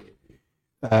crazy.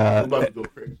 I'm about to go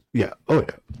crazy. Yeah. Oh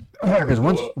yeah. Because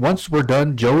once we're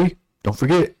done, Joey, don't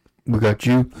forget we got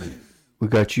you. We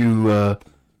got you a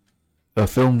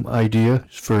film idea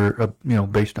for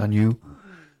based on you,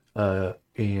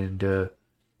 and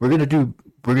we're gonna do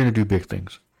big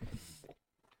things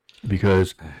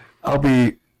because I'll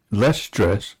be less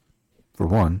stressed for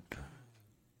one,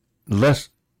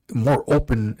 more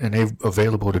open and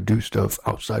available to do stuff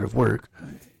outside of work,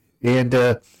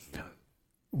 and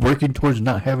working towards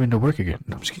not having to work again.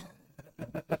 No, I'm just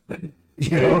kidding.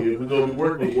 We're gonna be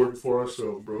working for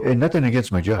ourselves, bro. And nothing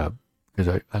against my job.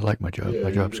 Because I like my job. Yeah,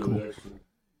 my job's cool.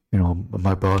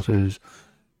 My bosses,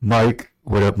 Mike.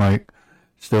 What up, Mike?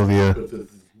 Sylvia,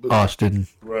 Austin,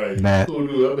 right? Matt. Cool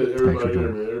dude. I met everybody there,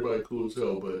 man. Everybody cool as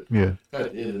hell. But yeah,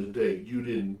 at the end of the day, you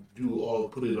didn't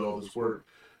put in all this work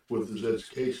with this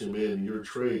education, man. Your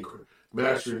trade,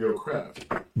 mastering your craft,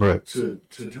 right? To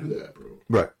do that, bro.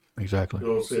 Right. Exactly. You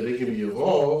know what I'm saying? They can be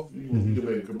involved. You can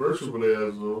make a commercial with their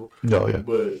ass on. No, yeah.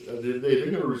 But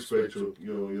they're gonna respect your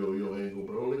angle,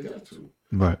 bro. They got to.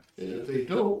 Right. And if they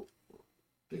don't,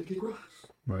 they get rocks.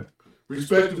 Right.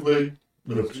 Respectively.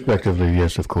 Respectively,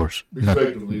 yes, of course.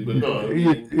 Respectively, but no. I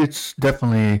mean, it's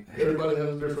definitely. Everybody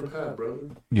has a different path, brother.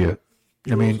 Yeah.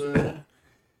 You know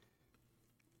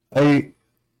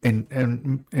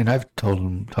And I've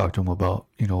talked to them about,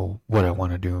 what I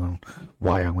want to do and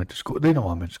why I went to school. They know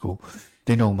I'm in school.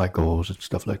 They know my goals and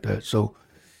stuff like that. So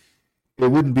it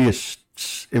wouldn't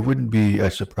be a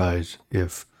surprise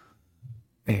if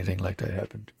anything like that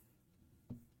happened.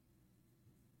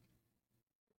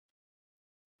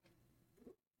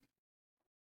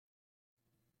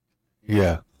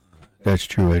 Yeah, that's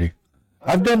true, Eddie.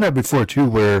 I've done that before too,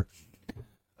 where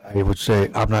I would say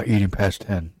I'm not eating past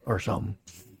 10 or something,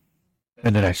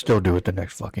 and then I still do it the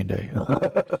next fucking day.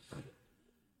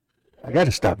 I got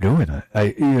to stop doing that.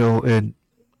 And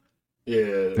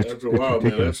Yeah, after a while, man,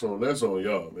 ridiculous. that's on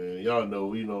y'all, man. Y'all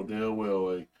know, damn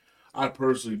well. Like, I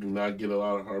personally do not get a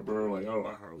lot of heartburn. Like, I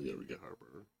hardly ever get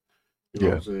heartburn. You know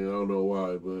what I'm saying? I don't know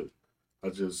why, but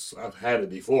I've had it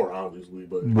before, obviously,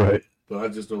 but Right. I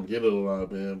just don't get it a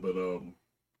lot, man. But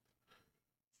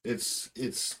it's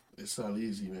not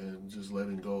easy, man. Just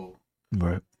letting go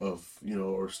Right. of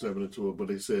or stepping into it. But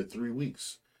they said 3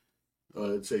 weeks.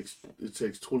 It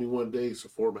takes 21 days to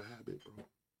form a habit, bro.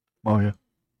 Oh yeah.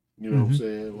 You know what I'm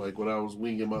saying? Like when I was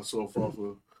winging myself off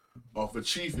of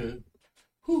chiefing,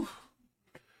 whew,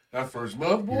 that first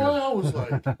month, boy, I was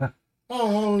like, I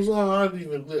didn't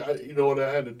even, you know what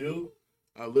I had to do?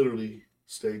 I literally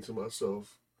stayed to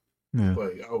myself. Yeah.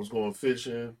 Like I was going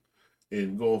fishing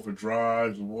and going for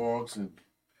drives and walks and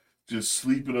just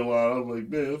sleeping a lot. I was like,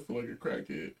 man, I feel like a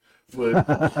crackhead.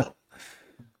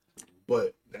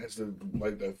 But that's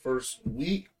that first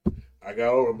week, I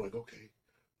got over. I'm like, okay,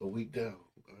 a week down.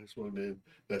 Then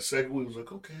that second week was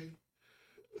like, okay,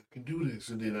 I can do this.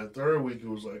 And then that third week, it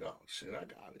was like, oh shit, I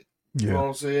got it. You know what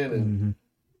I'm saying? And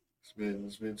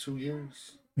it's been 2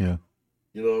 years. Yeah.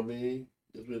 You know what I mean?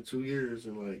 It's been 2 years,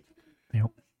 and like,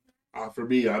 yep. For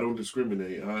me, I don't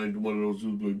discriminate. I ain't one of those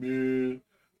dudes like, man,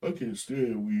 I can't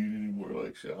stand weed anymore.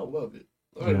 Like shit, I love it.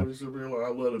 I love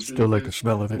the still like the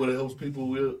smell of it. What it helps people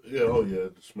with,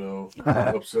 the smell.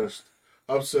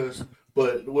 Obsessed.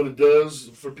 But what it does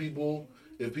for people,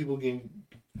 if people can,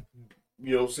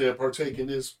 partake in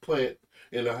this plant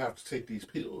and I have to take these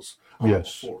pills, I'm all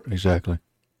for it. Exactly.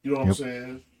 You know what I'm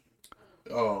saying?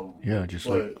 Yeah, just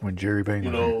like when Jerry Bang.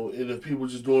 And if people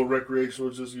just doing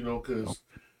recreational, just because.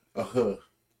 I'll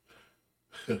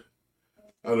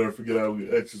never forget how we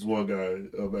exes one guy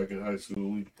back in high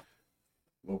school.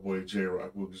 My boy J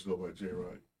Rock, we'll just go by J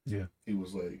Rock. Yeah, he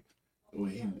was like,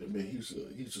 he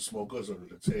used to smoke us under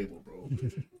the table, bro.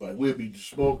 Like we'd be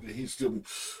smoking, and he'd still be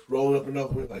rolling up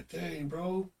another. We're like, dang,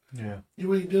 bro,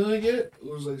 you ain't done yet.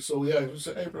 It was like, so we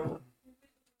said, hey, bro,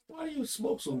 why do you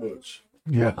smoke so much?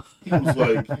 Yeah, he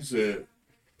said,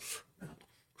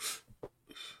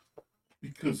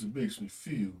 because it makes me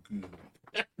feel good.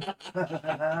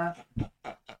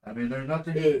 I mean, there's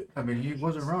nothing. He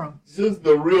wasn't wrong. Just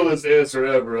the realest answer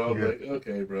ever. I was like,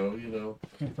 okay, bro,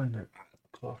 Can't find that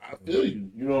clock. I feel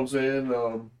you. You know what I'm saying?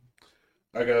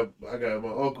 I got my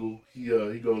uncle. He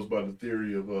goes by the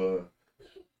theory of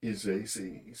he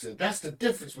said that's the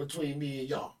difference between me and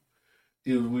y'all.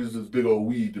 We was this big old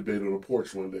weed debate on the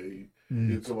porch one day.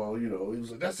 He was talking about, he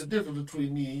was like, that's the difference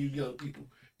between me and you young people.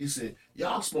 He said,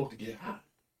 y'all smoke to get high.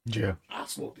 Yeah. I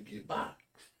smoke to get by.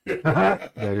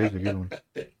 That is a good one.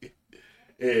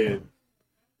 And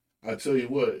I tell you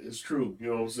what, it's true. You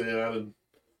know what I'm saying?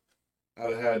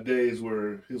 I'd had days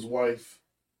where his wife,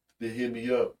 they hit me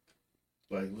up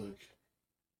like, look,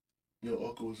 your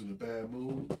uncle was in a bad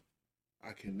mood.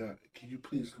 I cannot. Can you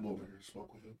please come over here and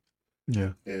smoke with him?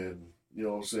 Yeah. And you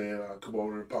know what I'm saying? I come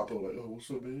over and pop up like, oh,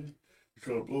 what's up, man? You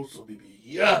trying to blow something?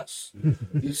 Yes.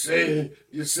 you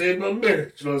saved my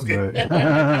marriage. You know what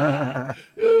I'm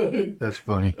saying? That's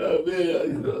funny.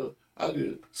 Man, I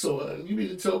did. So you mean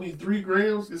to tell me 3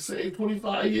 grams can save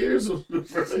 25 years? That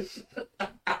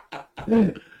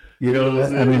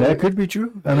could be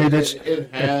true. I mean, it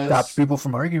stops people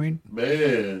from arguing.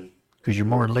 Man. Because you're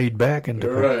more laid back and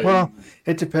right. Well,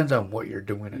 it depends on what you're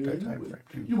doing at that time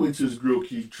frame. You wait till this grill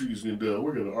keep trees and done.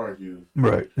 We're gonna argue.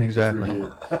 Right, exactly.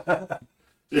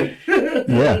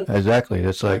 Yeah, exactly.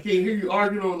 That's like I can't hear you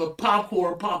arguing over the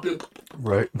popcorn popping.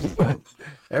 Right.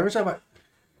 Every time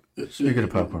speaking of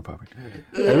popcorn popping,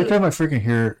 every time I freaking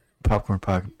hear popcorn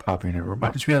popping, it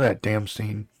reminds me of that damn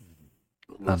scene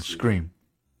on Scream.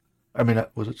 I mean,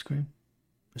 was it Scream?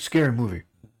 A scary movie.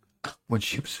 When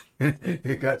she was,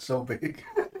 it got so big.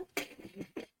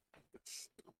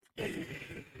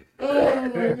 Oh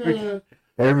my God.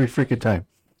 Every freaking time.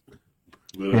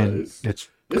 But it's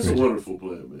a wonderful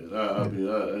plan, man. I mean,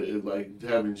 it's like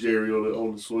having Jerry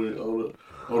on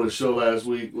the show last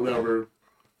week, whatever.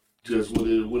 Just what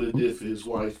it did for his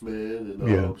wife, man.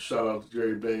 And shout out to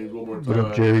Jerry Baines one more time. What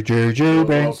up, Jerry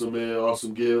Baines? Awesome, man.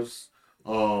 Awesome gifts.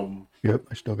 Yep,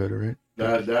 I still got it right.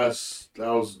 That's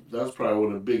probably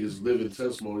one of the biggest living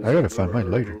testimonies. I gotta find mine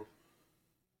later.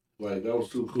 Like that was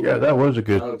too cool. Yeah, that was a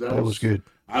good. That was good.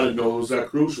 I didn't know it was that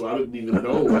crucial. I didn't even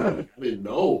know. I didn't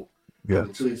know. Yeah.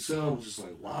 Until he said, I was just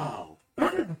like, wow.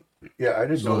 Yeah, I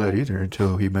didn't know that either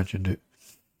until he mentioned it.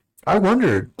 I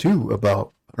wondered too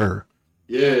about her.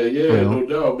 Yeah, no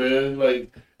doubt, man.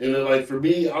 Like, and then, like, for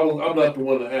me, I'm not the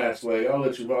one to ask. Like, I'll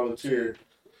let you volunteer.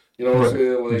 You know what I'm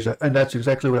saying? Like, and that's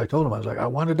exactly what I told him. I was like, I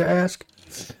wanted to ask,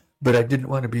 but I didn't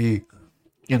want to be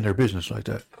in their business like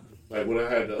that. Like when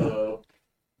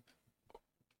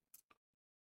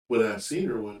I seen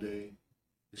her one day,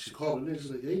 and she called me.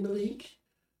 She's like, "Hey, Malik."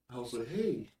 I was like,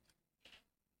 "Hey."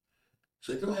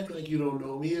 She's like, "Don't act like you don't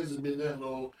know me. It hasn't been that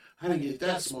long. I didn't get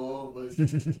that small." But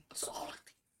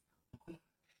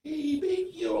hey,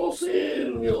 baby, you know what I'm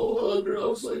saying? You know, hug her. I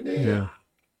was like, "Man." Yeah.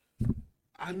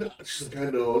 I know. She's like, I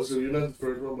know. So you're not the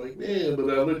first one. I'm like, man, but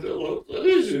I looked at what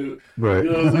is you? Right.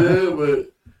 You know what I'm saying?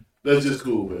 But that's just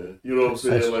cool, man. You know what I'm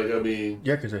saying? Like, I mean.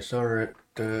 Yeah, because I saw her at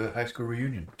the high school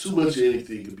reunion. Too much of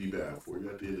anything could be bad for you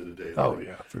at the end of the day. Oh, like,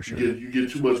 yeah, for sure. You get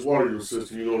too much water in your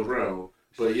system, you're going to drown.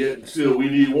 But yet, still, we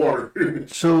need water.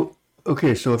 So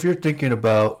if you're thinking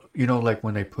about, you know, like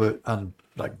when they put on,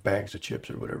 like, bags of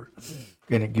chips or whatever,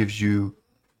 and it gives you...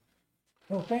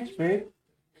 Oh, thanks, babe.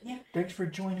 Yeah. Thanks for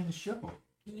joining the show.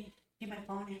 Can you do my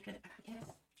phone after the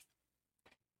podcast?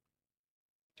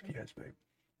 Yes, babe.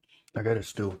 I gotta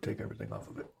still take everything off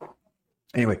of it.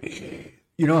 Anyway,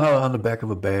 you know how on the back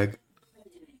of a bag,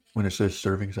 when it says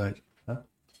serving size? Huh?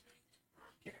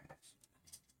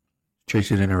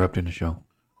 Chase is interrupting the show.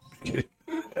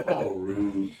 Oh,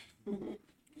 rude.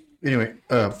 Anyway,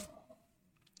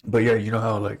 but yeah, you know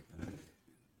how like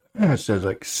it says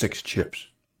like 6 chips.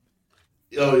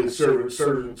 Oh, it's serving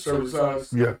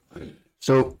size? Yeah.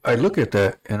 So I look at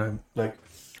that and I'm like,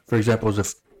 for example,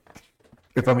 as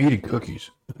if I'm eating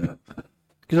cookies,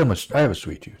 because I have a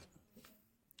sweet tooth,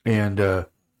 and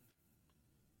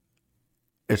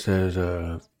it says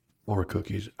 4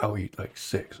 cookies, I'll eat like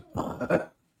 6.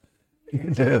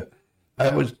 And, I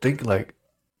always think like,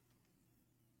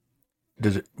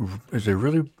 is there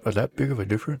really that big of a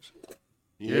difference?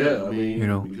 Yeah, I mean, you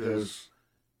know, because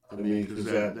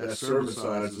that serving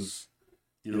size is,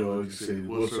 you know, like you say,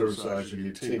 one serving size you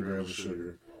get 10 grams of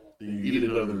sugar. You eat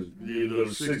another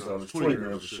 6 ounces, 20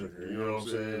 grams of sugar. You know what I'm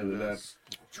saying? And that's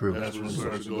true. That's when it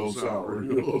starts to go sour.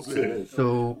 You know what I'm saying?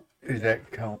 So does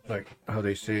that count like how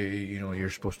they say, you know, you're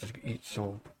supposed to eat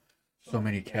so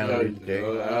many calories a day?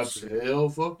 Hell,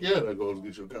 fuck yeah, that goes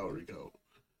get your calorie count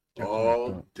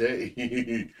all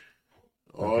day.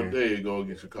 All day it go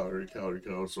get your calorie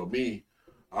count. So me,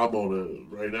 I'm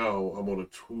on a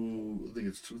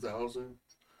 2,000.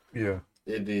 Yeah.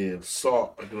 And then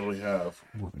salt, I can only have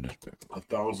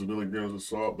 1,000 milligrams of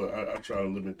salt, but I try to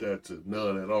limit that to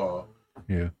none at all.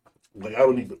 Yeah. Like, I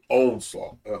don't even own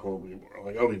salt at home anymore.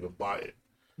 Like, I don't even buy it.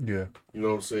 Yeah. You know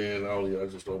what I'm saying? I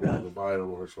just don't even buy it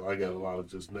anymore. So I got a lot of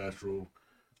just natural,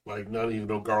 like, not even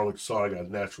no garlic salt. I got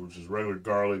natural, just regular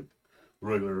garlic,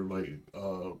 regular, like,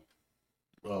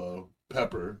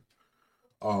 pepper,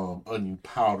 onion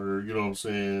powder, you know what I'm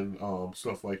saying?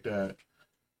 Stuff like that.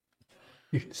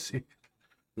 You can see.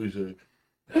 What you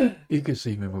You can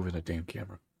see me moving the damn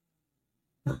camera.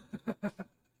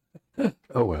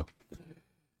 Oh well.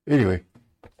 Anyway,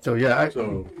 so yeah,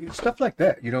 stuff like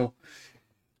that, you know.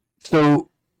 So,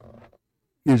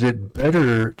 is it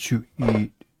better to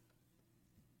eat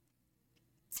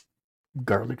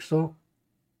garlic salt?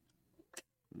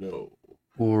 No.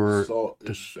 Or salt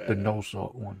is the no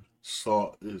salt one?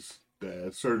 Salt is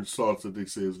bad. Certain salts that they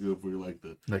say is good for you,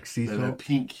 like sea salt, that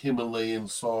pink Himalayan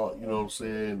salt. You know what I'm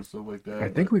saying, and stuff like that. I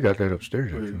think we got that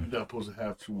upstairs. You're not supposed to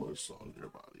have too much salt in your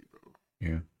body, bro.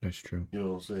 Yeah, that's true. You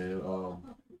know what I'm saying?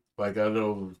 Like I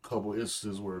know a couple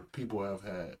instances where people have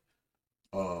had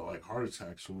like heart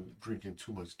attacks from drinking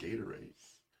too much Gatorade.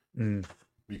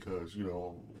 Because you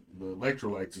know the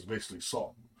electrolytes is basically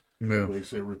salt. Yeah. They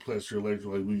say replace your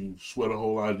electrolytes. When you sweat a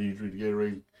whole lot and you drink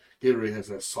Gatorade. Gatorade has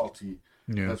that salty.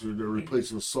 Yeah. That's what they're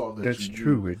replacing the salt that that's you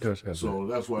true. use. It does have. So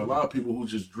that's why a lot of people who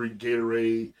just drink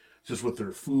Gatorade just with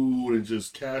their food and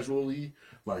just casually,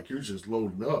 like you're just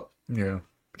loading up. Yeah.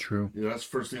 True. You know, that's the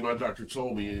first thing my doctor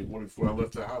told me before I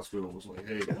left the hospital was like,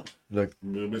 "Hey, like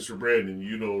Mr. Brandon,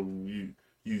 you know,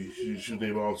 you should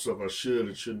name all the stuff I should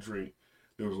and shouldn't drink."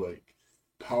 It was like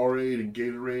Powerade and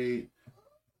Gatorade,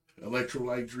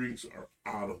 electrolyte drinks are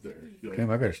out of there. Like, damn,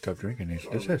 I gotta stop drinking these.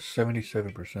 This has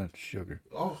 77% sugar.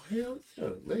 Oh hell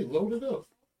yeah, they loaded up.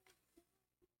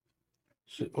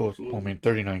 So,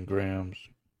 39 grams.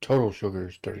 Total sugar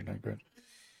is 39 grams.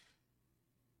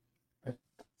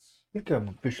 I think I'm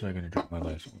officially going to drink my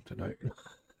last one tonight.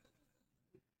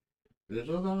 There's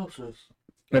other options.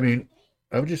 I mean,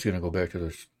 I'm just going to go back to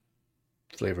the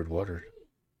flavored water.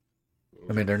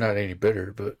 I mean, they're not any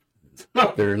better, but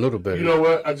they're a little better. You know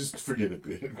what? I just forget it,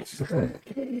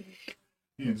 man.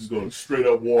 You just go straight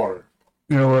up water.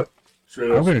 You know what?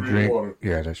 Straight up I'm going to drink. water.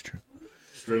 Yeah, that's true.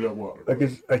 Straight up water.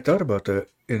 I thought about that,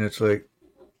 and it's like,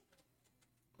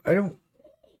 I don't,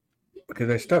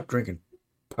 because I stopped drinking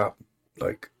pop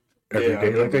like every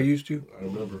day like I used to. I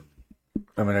remember.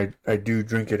 I mean, I do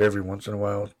drink it every once in a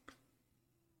while.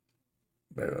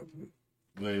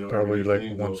 Probably like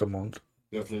thing, once a month.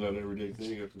 Definitely not an everyday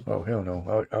thing. Oh hell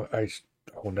no! I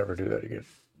will never do that again.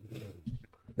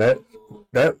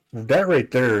 That right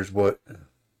there is what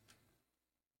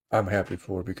I'm happy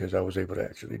for, because I was able to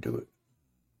actually do it,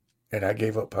 and I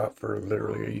gave up pop for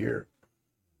literally a year.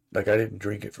 Like, I didn't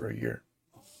drink it for a year,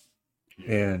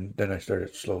 and then I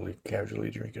started slowly, casually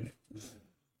drinking it.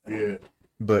 Yeah.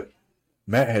 But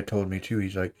Matt had told me too.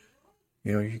 He's like,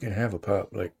 you can have a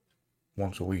pop like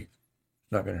once a week.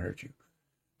 It's not gonna hurt you.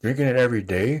 Drinking it every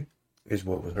day is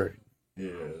what was hurting.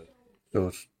 Yeah. So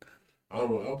it's. I'm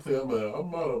not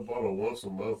about a once a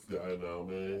month guy now,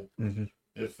 man. Mm-hmm.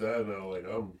 If that now, like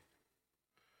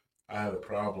I had a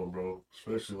problem, bro.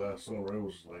 Especially last summer, it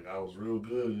was like I was real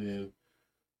good, and then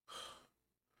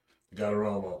got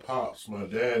around my pops, my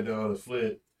dad down in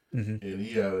Flint, and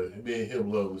me and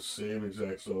him love the same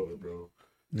exact soda, bro.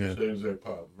 Yeah. Same exact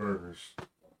pop, Burners.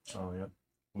 Oh yeah.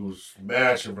 We was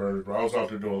mashing Burners, bro. I was out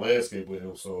there doing landscape with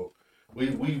him, so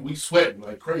we sweating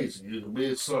like crazy.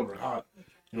 Midsummer, hot.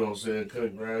 You know what I'm saying?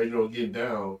 Cutting grass, getting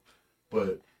down.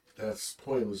 But that's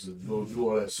pointless to go do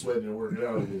all that sweating and working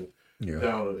out and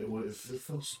down. It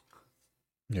feels so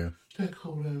good. Yeah. That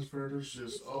cold ass Burners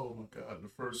just, oh my God, the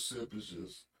first sip is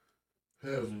just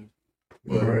heaven.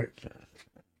 But, right.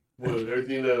 But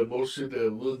everything most shit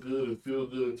that look good and feel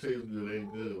good and taste good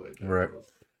ain't good like that. Right. Bro.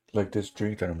 Like this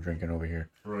drink that I'm drinking over here.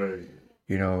 Right.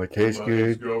 It tastes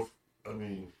good. I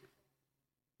mean,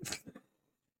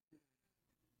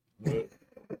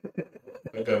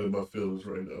 I got in my feelings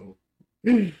right now.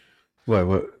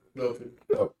 What? Nothing.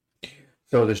 Oh.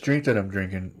 So this drink that I'm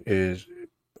drinking is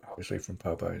obviously from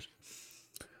Popeyes.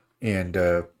 And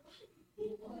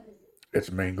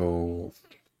it's mango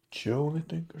chill, I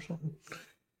think, or something.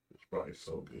 It's probably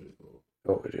so good, though.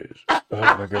 Oh, it is. Oh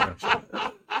my goodness.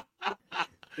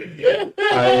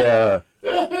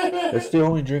 It's the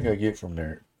only drink I get from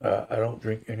there. I don't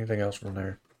drink anything else from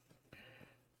there.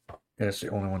 And it's the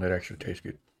only one that actually tastes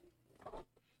good.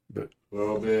 But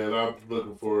well, man, I'm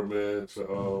looking forward, man,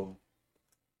 to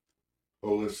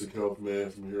holistic health,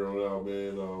 man, from here on out,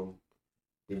 man.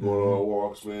 Been going on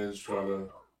walks, man. Just trying to.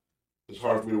 It's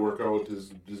hard for me to work out with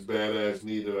this badass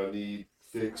knee that I need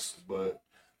fixed, but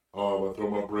I throw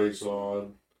my brace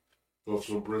on, go for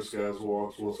some brisk ass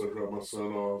walks once I drop my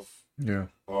son off. yeah.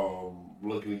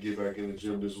 Looking to get back in the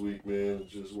gym this week, man.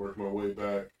 Just work my way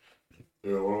back.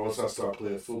 Once I stopped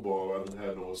playing football, I didn't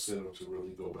have no incentive to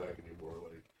really go back anymore.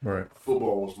 Like, right.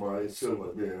 Football was my incentive.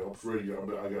 Like, man, I'm ready. I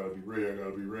gotta be ready. I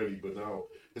gotta be ready. But now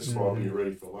it's about being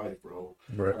ready for life, bro.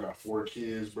 Right. I got 4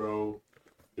 kids, bro.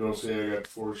 You know what I'm saying? I got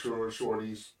 4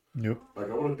 shorties. Yep. Like,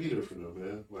 I want to be there for them,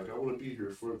 man. Like, I want to be here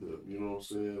for them. You know what I'm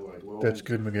saying? Like, that's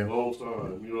good, Miguel. Long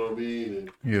time. You know what I mean? And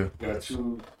yeah. Got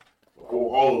 2.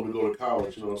 All of them to go to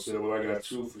college. You know what I'm saying? But I got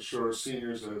 2 for sure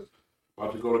seniors that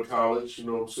about to go to college. You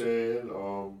know what I'm saying?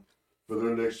 For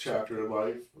their next chapter in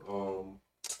life.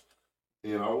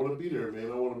 And I want to be there,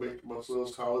 man. I want to make my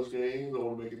son's college games. I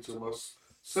want to make it to my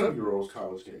 7-year-old's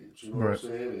college games. You know what I'm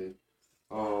saying?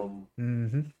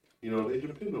 And they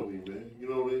depend on me, man. They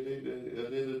at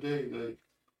the end of the day,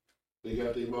 they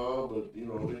got their mom, but they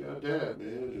got dad,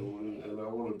 man. And I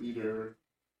want to be there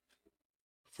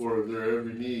for their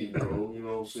every need, bro. You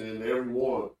know what I'm saying? Every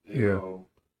want. And,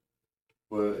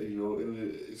 but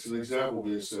it's an example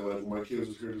being said. Like, my kids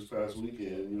was here this past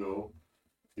weekend. I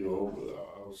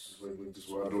was like, this is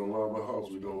what I don't allow in my house.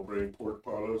 We don't bring pork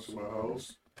products in my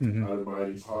house. I didn't buy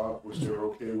any pop, which they're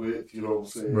okay with. You know what I'm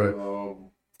saying? Right.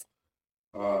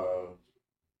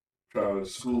 Trying to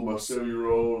school my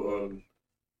 7-year-old.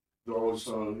 Always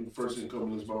first thing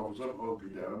coming in his mouth was, "I'm hungry,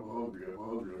 Dad. I'm hungry.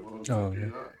 Oh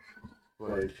yeah.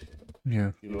 Like,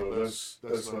 yeah.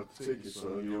 That's not the ticket,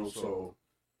 son. So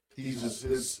he's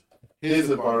just his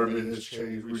environment has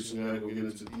changed recently. I ain't gonna get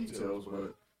into details,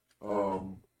 but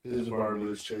his environment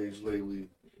has changed lately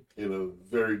in a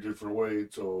very different way.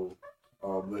 So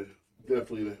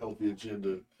definitely the healthy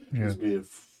agenda is being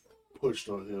pushed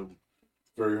on him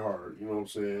very hard. You know what I'm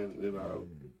saying?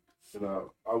 And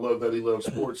I love that he loves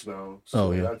sports now.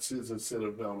 So that's his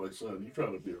incentive now. I'm like, son, you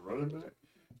trying to be a running back?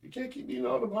 You can't keep eating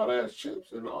all them hot ass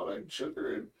chips and all that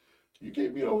sugar, and you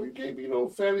can't be no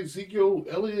fat Ezekiel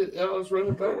Elliott Alice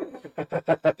running back.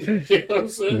 You know what I'm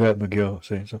saying? You got Miguel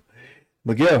saying something.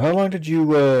 Miguel, how long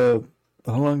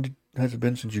has it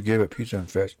been since you gave up pizza and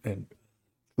fast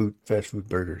food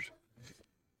burgers?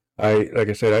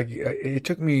 It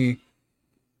took me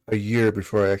a year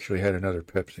before I actually had another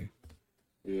Pepsi.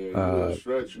 Yeah, you wouldn't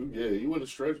stretch. You wouldn't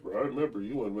stretch, bro. I remember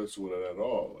you weren't messing with it at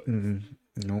all. Like,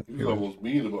 Nope. he was almost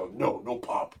mean about no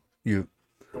pop. You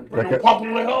Don't bring no pop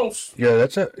in my house. Yeah,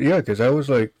 that's it. Yeah, because I was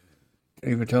like,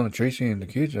 even telling Tracy and the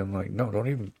kids, I'm like, no, don't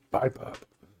even buy pop.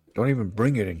 Don't even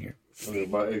bring it in here. I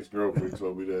mean, my ex-girlfriend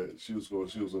told me that she was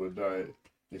on a diet,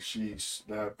 and she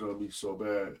snapped on me so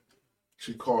bad.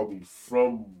 She called me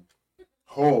from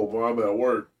home while I'm at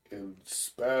work and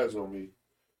spazzed on me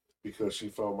because she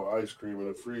found my ice cream in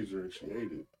the freezer and she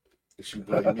ate it. And she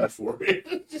blamed me for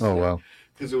it. Oh, wow.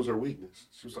 Because it was her weakness.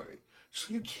 She was like,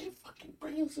 you can't fucking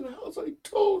bring this in the house. I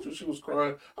told you. She was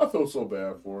crying. I felt so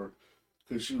bad for her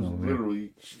because she was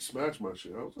she smashed my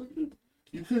shit. I was like,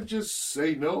 you could just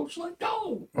say no. She's like,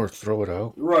 no. Or throw it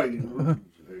out. Right.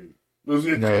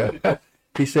 Yeah.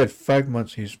 He said 5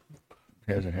 months he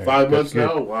hasn't had 5 months good.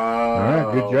 now? Wow. All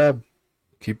right, good job.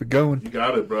 Keep it going. You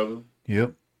got it, brother.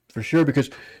 Yep, for sure. Because,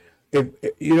 I've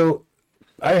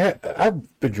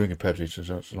been drinking Pepsi since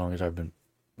as long as I've been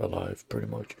alive, pretty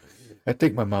much. I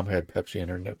think my mom had Pepsi in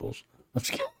her nipples. I'm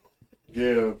just kidding.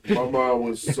 Yeah, my mom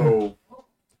was so...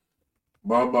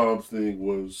 My mom's thing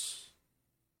was...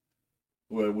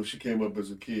 Well, when she came up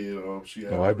as a kid, she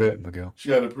had... I bet, Miguel.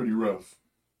 She had it pretty rough.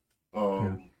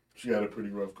 She had it pretty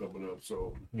rough coming up.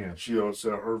 So, she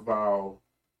said her vow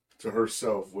to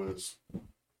herself was,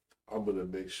 I'm going to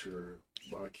make sure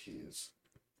my kids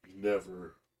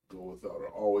never go without or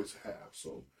always have.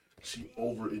 So, she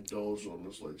overindulged on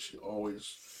this. Like, she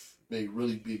always made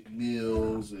really big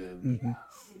meals, and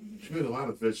she made a lot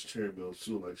of vegetarian meals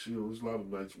too. Like, there was a lot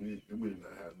of nights we didn't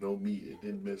have no meat and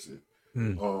didn't miss it.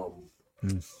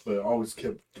 But I always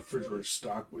kept the refrigerator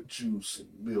stocked with juice and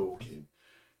milk and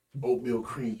oatmeal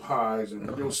cream pies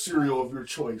and cereal of your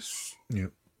choice.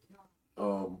 Yep.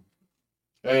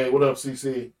 Hey, what up,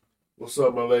 CC? What's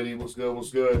up, my lady? What's good?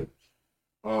 What's good?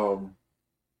 We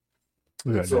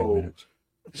got 9 minutes.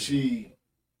 She,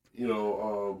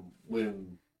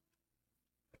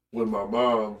 when my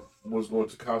mom was going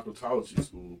to cosmetology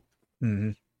school,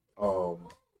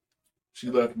 she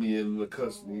left me in the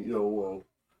custody.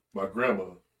 My grandma.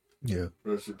 Yeah.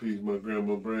 Rest in peace, my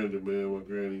grandma Brandon, man, my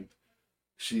granny.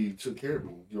 She took care of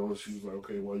me. She was like,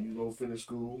 okay, while you go finish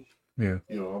school, I'm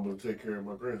going to take care of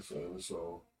my grandson. And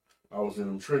so I was in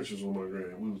them trenches with my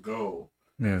granny. We was gone.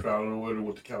 Yeah. Traveling with her,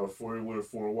 went to California with her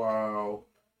for a while.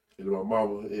 And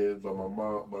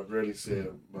my granny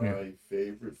said, my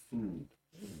favorite food.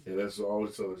 And that's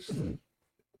always tell her,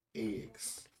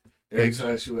 eggs. Every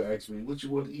time she would ask me, what you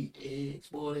want to eat? Eggs,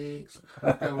 boiled eggs,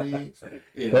 scrambled eggs.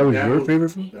 And that was your favorite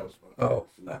food? That was my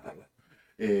favorite food.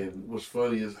 And what's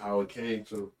funny is how it came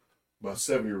to my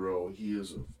 7-year-old. He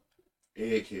is an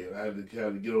egghead. I had to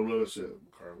get on another set.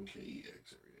 Carl, we can't eat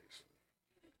eggs every day. So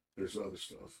there's other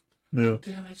stuff. Yeah.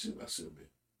 Damn, I said, man,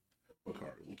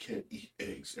 McCartney, we can't eat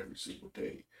eggs every single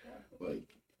day.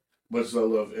 Like, much as I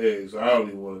love eggs, I don't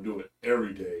even want to do it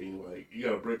every day. Like, you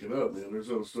got to break it up, man. There's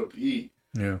other stuff to eat.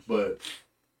 Yeah. But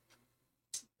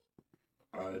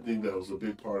I think that was a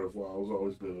big part of why I was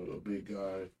always been a big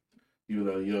guy, even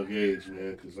at a young age,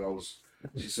 man, because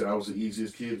she said I was the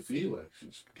easiest kid to feed. Like, she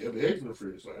just kept eggs in the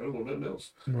fridge. Like, I don't want nothing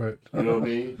else. Right. You know what I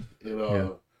mean? And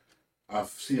I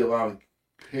see a lot of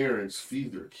parents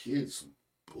feed their kids some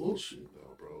bullshit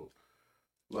now, bro.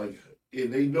 Like,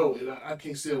 and they know, and I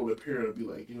can't stand when a parent will be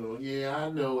like, yeah, I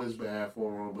know it's bad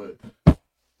for them, but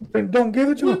then don't give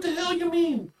it to them. What the hell you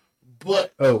mean?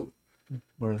 But Coke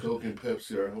and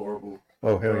Pepsi are horrible.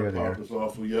 Oh, hell yeah, they Pop are. is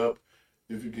awful. Yup.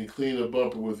 If you can clean a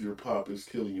bumper with your pop, it's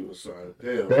killing you inside.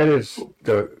 Damn. That is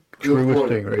the truest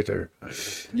thing right there.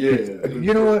 Yeah.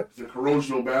 You know what? The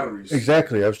corrosional batteries.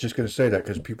 Exactly. I was just going to say that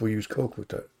because people use Coke with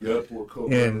that. Yep, or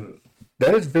Coke. And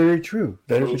that is very true.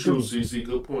 That is true, true. CC.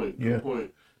 Good point. Good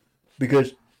point.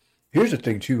 Because here's the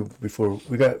thing, too, before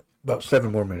we got about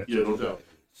 7 more minutes. Yeah, no doubt.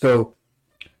 So,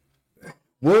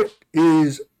 what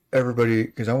is everybody,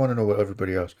 because I want to know what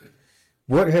everybody else,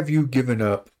 what have you given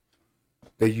up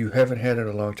that you haven't had in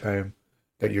a long time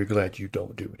that you're glad you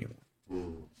don't do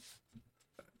anymore?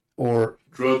 Or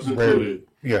drugs included.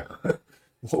 Yeah.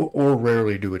 or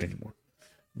rarely do it anymore.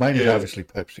 Mine is obviously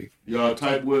Pepsi. Y'all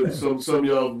type what some of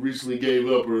y'all recently gave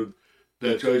up or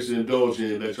that y'all used to indulge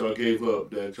in that y'all gave up,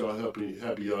 that y'all happy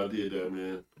y'all did that,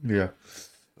 man. Yeah.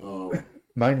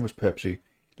 Mine was Pepsi.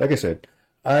 Like I said,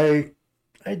 I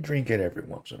drink it every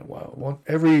once in a while.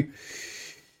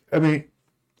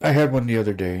 I had one the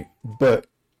other day, but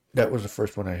that was the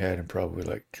first one I had in probably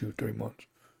like 2-3 months,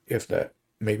 if that.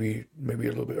 Maybe a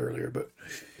little bit earlier, but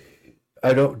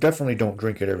I definitely don't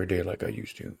drink it every day like I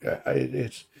used to.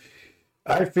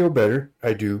 I feel better.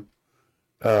 I do.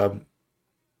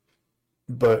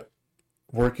 but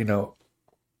working out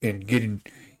and getting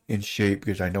in shape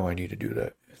because I know I need to do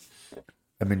that.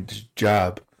 I mean, this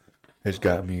job has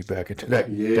got me back into that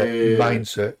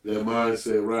mindset. That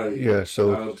mindset, right? Yeah.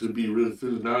 So now, to be really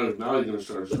fit, now you're gonna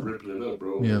start just ripping it up,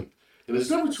 bro. Yeah. Like, and it's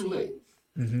never too late.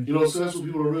 Mm-hmm. You know, so that's what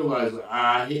people don't realize.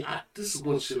 Like, this is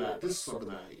one shit. This is something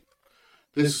I hate.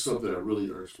 This is something that really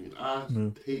irks me. I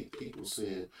hate people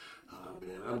saying, "Oh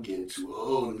man, I'm getting too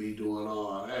old to be doing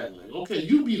all that." Like, okay,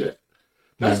 you be that.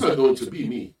 That's not going to be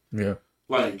me. Yeah.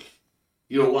 Like,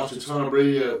 you know, watching Tom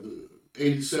Brady at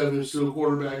 87 still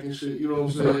quarterback and shit. You know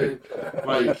what I'm saying?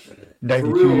 Like, for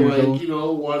real, like, you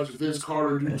know, watch Vince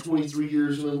Carter do 23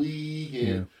 years in the league,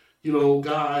 and you know,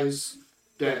 those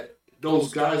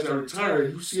guys that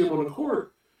retired, you see them on the court.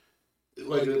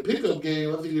 Like in a pickup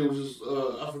game, I think it was just,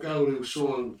 I forgot what they were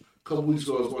showing a couple weeks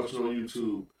ago. I was watching on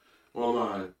YouTube,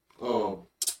 online.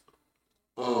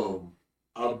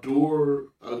 Abdur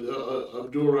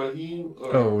Rahim.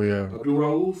 Abdul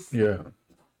Rauf. Yeah.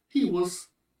 He was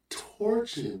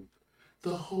torching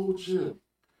the whole gym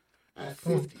at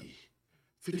 50,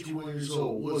 51 years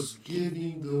old. Was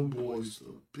giving them boys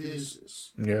the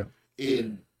business. Yeah.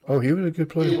 And he was a good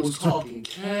player. He was talking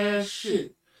cash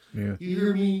shit. Yeah. You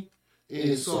hear me?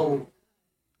 And so,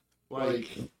 like,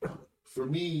 for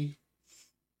me,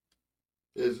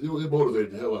 it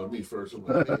motivated the hell out of me first. I'm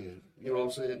like, man, you know what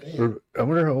I'm saying? Damn. I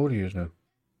wonder how old he is now.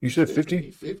 You said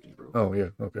 50? 50, bro. Oh,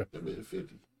 yeah, okay. That man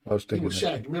 50. I was thinking he was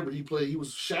Shaq. Remember, he was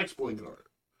Shaq's point guard.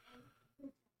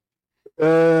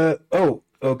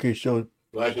 Okay, so.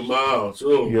 Black and Miles.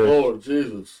 Oh, yes. Lord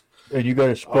Jesus. And you got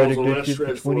a Sprite addiction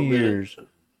for 20 years.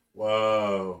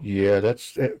 Wow. Yeah,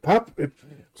 that's Pop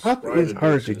is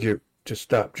hard to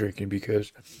stop drinking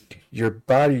because your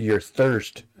body, your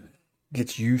thirst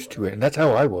gets used to it. And that's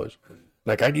how I was.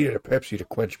 Like, I needed a Pepsi to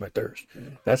quench my thirst.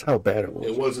 That's how bad it was.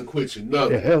 It wasn't quenching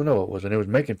nothing. Yeah, hell no, it wasn't. It was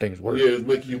making things worse. Yeah, it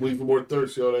was making you even more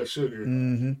thirsty, all that sugar.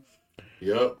 Mm-hmm.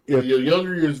 Yep. Your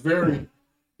younger years very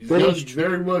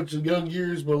much in young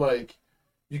years, but, like,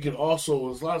 you can also,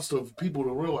 there's a lot of stuff people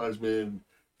don't realize, man,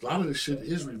 a lot of this shit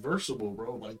is reversible,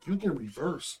 bro. Like, you can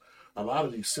reverse a lot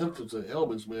of these symptoms and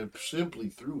ailments, man, simply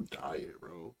through diet,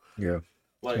 bro. Yeah.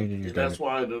 Like, and that's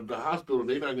why the hospital,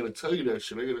 they're not going to tell you that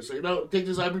shit. They're going to say, no, take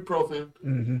this ibuprofen.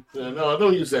 Mm-hmm. No,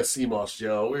 don't use that CMOS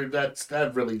gel.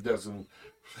 That really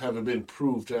haven't been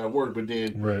proved to have worked. But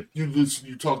then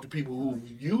you talk to people who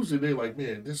use it, they're like,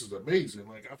 man, this is amazing.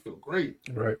 Like, I feel great.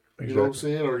 Right. Exactly. You know what I'm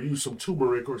saying? Or use some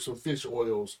turmeric or some fish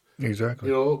oils. Exactly.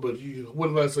 You know, but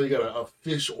when did I say you got a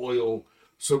fish oil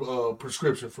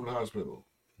prescription from the hospital?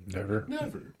 Never.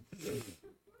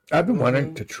 I've been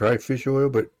wanting to try fish oil,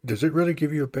 but does it really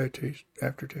give you a bad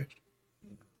aftertaste?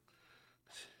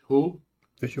 Who?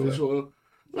 Fish oil?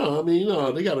 No, I mean,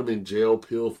 no, they got them in gel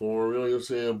pill form, you know what I'm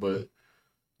saying? But,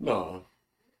 no,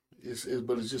 it's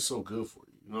just so good for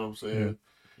you, you know what I'm saying?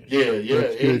 Yeah,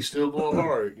 age still going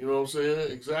hard, you know what I'm saying?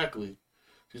 Exactly.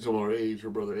 She's talking about her age, her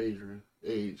brother Adrian,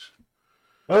 age.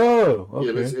 Oh, okay.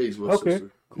 Yeah, that's age, little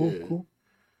sister. Cool.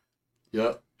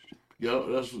 Yep,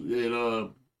 that's,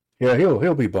 yeah,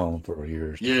 he'll be balling for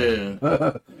years. Yeah.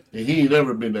 And he ain't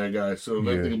never been that guy. So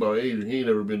the thing about Adrian, he ain't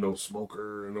never been no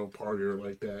smoker or no partier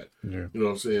like that. Yeah. You know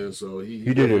what I'm saying? So he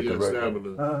did it got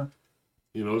stamina.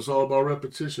 You know, it's all about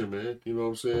repetition, man. You know what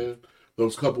I'm saying?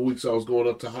 Those couple weeks I was going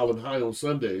up to Holland High on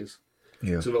Sundays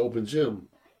to the open gym,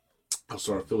 I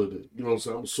started feeling it. You know what I'm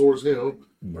saying? I'm sore as hell.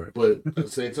 Right. But at the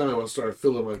same time, I started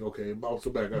feeling like, okay,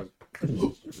 bouncing back. I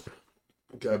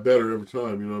got better every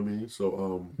time, you know what I mean?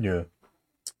 So, yeah.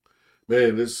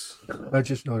 Man, I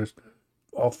just noticed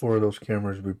all 4 of those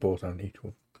cameras, we both on each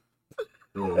one.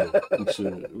 Yeah, we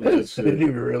should. I didn't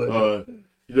even realize.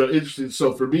 You know, interesting.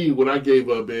 So for me, when I gave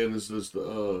up, man, is this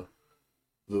the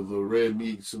red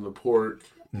meats and the pork.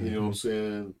 Mm-hmm. You know what I'm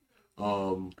saying?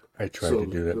 I tried to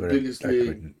do that, the but biggest I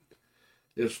thing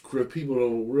is people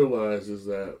don't realize is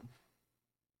that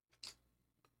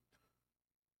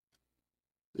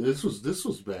this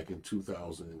was back in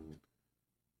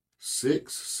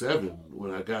 2006, 7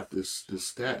 when I got this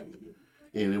stat,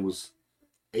 and it was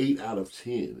 8 out of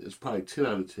 10. It's probably 10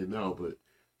 out of 10 now, but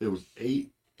it was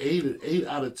 8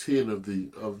 out of 10 of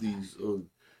these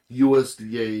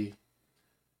USDA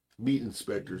meat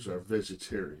inspectors are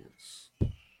vegetarians.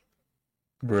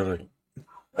 Really?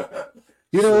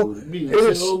 You know,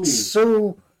 it's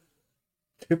so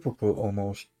typical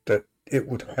almost that it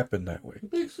would happen that way.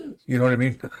 It makes sense. You know what I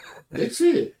mean? That's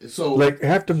it. So, like,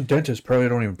 half them dentists probably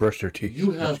don't even brush their teeth.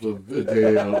 You have a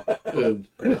damn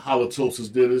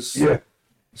halitosis dentist. Yeah.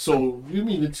 So you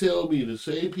mean to tell me the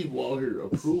same people out here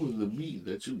approving the meat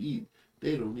that you eat,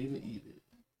 they don't even eat it?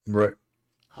 Right.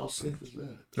 How safe is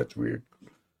that? That's weird.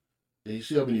 And you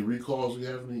see how many recalls we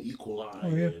have in the E. coli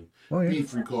and Oh, yeah.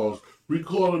 beef recalls.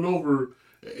 Recalling over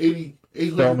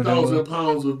 800,000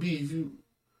 pounds of beef.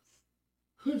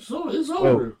 It's over.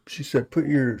 Oh, she said put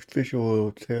your fish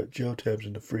oil gel tabs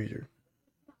in the freezer.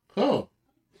 Huh.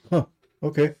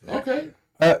 Okay.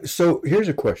 So here's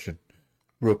a question,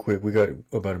 real quick. We got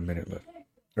about a minute left,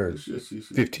 or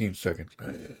 15 seconds.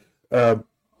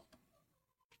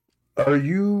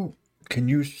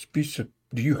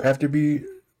 Do you have to be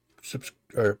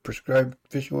prescribed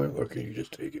fish oil, or can you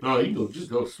just take it? No, you can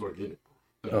just go to the store and get it.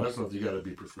 That's not you got to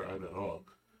be prescribed at all.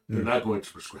 They're not going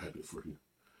to prescribe it for you.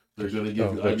 They're going to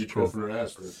give you ibuprofen or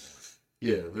aspirin.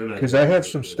 Yeah, they're not. Because I have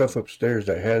some stuff upstairs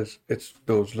that it's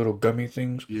those little gummy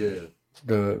things. Yeah.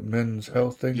 The Men's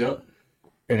Health thing. Yep.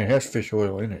 And it has fish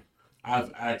oil in it.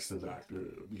 I've asked the doctor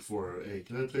before, hey,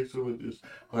 can I take some of this?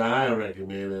 Well, I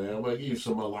recommend it. I'm going to give you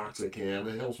some meloxicam.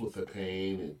 It helps with the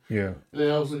pain. And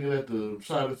then I was looking at the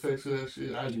side effects of that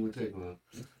shit. I didn't even take one.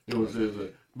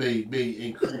 It may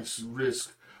increase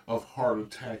risk of heart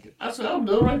attack. I said, I'm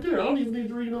done right there. I don't even need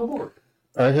to read no more.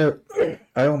 I'm going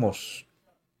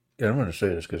to say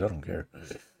this because I don't care.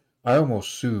 I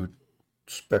almost sued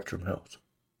Spectrum Health.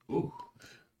 Ooh.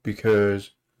 Because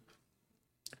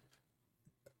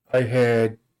I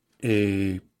had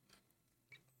a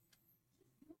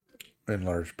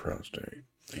enlarged prostate,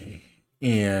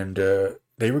 and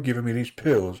they were giving me these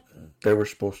pills that were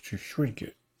supposed to shrink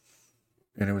it,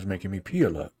 and it was making me pee a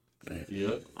lot.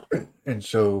 Yep. And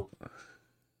so,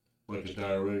 like a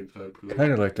diuretic type pill.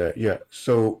 Kind of like that, yeah.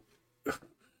 So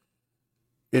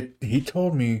he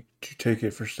told me to take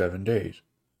it for 7 days,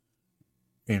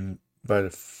 and by the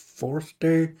 4th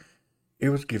day, it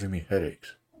was giving me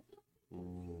headaches.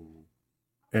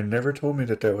 And never told me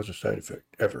that was a side effect,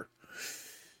 ever.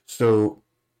 So,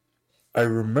 I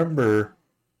remember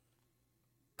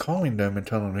calling them and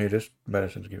telling them, hey, this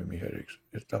medicine's giving me headaches.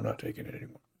 I'm not taking it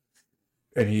anymore.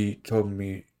 And he told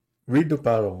me, read the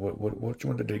bottle. Which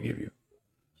one did they give you?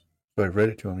 So I read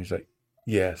it to him. He's like,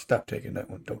 yeah, stop taking that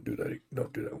one. Don't do that.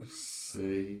 Don't do that one.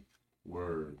 Say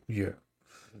word. Yeah.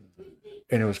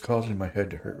 And it was causing my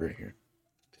head to hurt right here.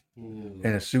 And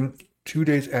as soon 2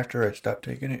 days after I stopped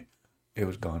taking it, it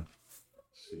was gone.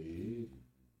 See?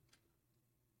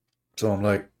 So I'm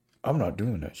like, I'm not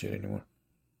doing that shit anymore.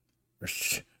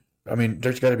 I mean,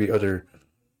 there's got to be other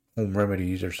home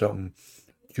remedies or something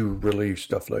to relieve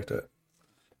stuff like that.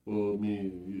 Well, I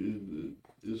mean,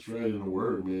 it's right in the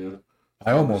word, man.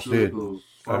 I almost did. I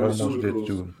almost did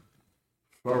too.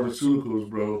 Pharmaceuticals,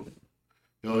 bro.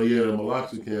 Oh yeah, the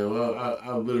meloxicam.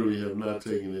 I literally have not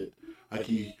taken it.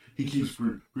 He keeps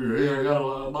hey, I got a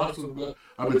lot of meloxicam.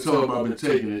 I've been telling him I've been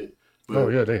taking it. But, oh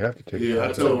yeah, they have to take it. Yeah,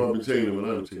 I tell them I've been taking it, but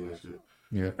I'm taking that shit.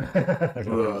 Yeah.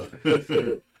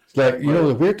 It's like,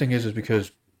 the weird thing is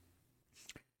because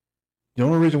the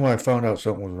only reason why I found out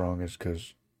something was wrong is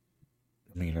because,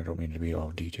 I don't mean to be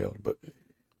all detailed, but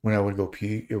when I would go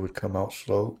pee, it would come out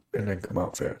slow and then come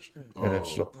out fast. And then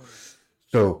slow.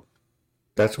 So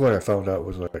that's what I found out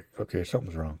was like, okay,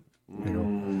 something's wrong.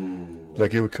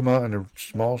 Like it would come out in a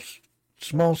small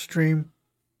stream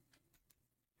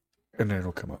and then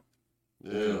it'll come out.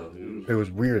 Yeah. It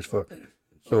was weird as fuck.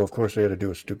 So of course they had to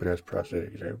do a stupid ass prostate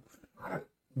exam.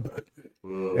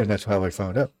 And that's how I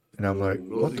found out. And I'm like,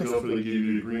 what the fuck? They give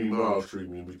you the green miles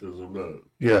treatment because I'm not.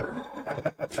 Yeah.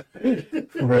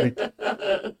 Right.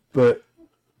 But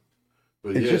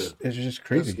it's just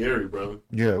crazy. That's scary, brother.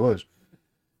 Yeah, it was.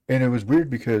 And it was weird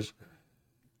because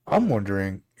I'm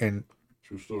wondering, and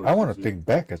I want to think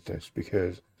back at this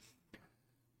because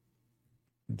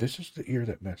this is the ear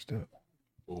that messed up.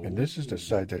 And this is the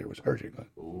side that it was hurting on.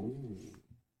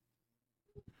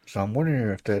 So I'm wondering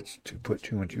if that's to put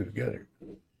 2 and 2 together.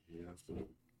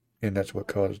 And that's what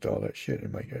caused all that shit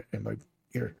in my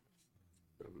ear.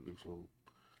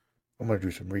 I'm gonna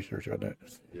do some research on that.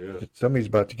 Yeah. Somebody's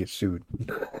about to get sued.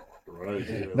 Right.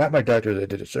 Yeah. Not my doctor that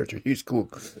did the surgery. He's cool.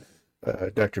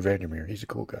 Dr. Vandermeer. He's a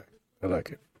cool guy. I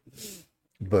like it.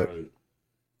 But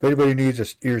if anybody needs a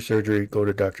ear surgery, go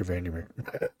to Dr. Vandermeer.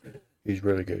 He's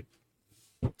really good.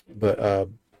 But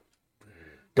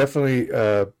definitely,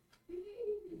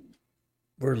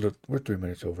 we're 3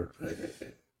 minutes over.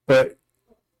 But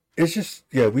it's just,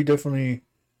 yeah, we definitely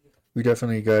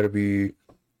got to be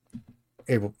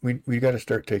able. We got to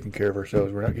start taking care of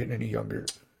ourselves. We're not getting any younger.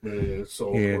 Man, it's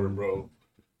so important, bro.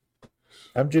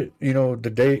 I'm just,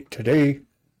 the day today,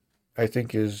 I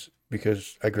think is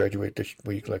because I graduate this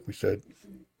week, like we said.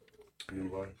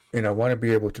 And I want to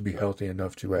be able to be healthy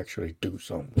enough to actually do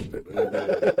something.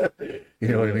 You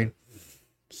know what I mean?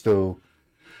 So.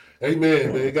 Hey,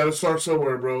 man, you got to start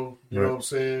somewhere, bro. You know what I'm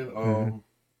saying?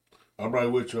 I'm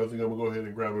right with you. I think I'm gonna go ahead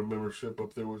and grab a membership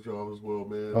up there with y'all as well,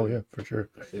 man. Oh yeah, for sure.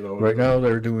 You know, Right now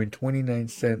they're doing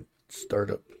 29-cent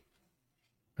startup.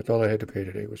 That's all I had to pay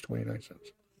today was 29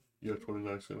 cents. Yeah,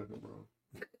 29 cents. I'm wrong.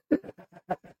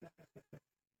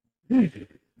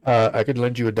 I could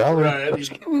lend you $1.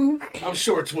 Right. I'm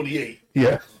short 28.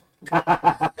 Yeah.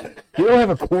 You don't have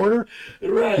a quarter?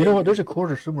 Right. You know what? There's a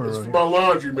quarter somewhere It's around for my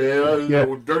laundry, man. Yeah.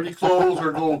 Dirty clothes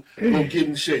are going to get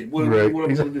in shape. What am I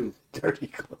going to do? Dirty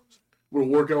clothes. We're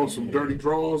going to work out some dirty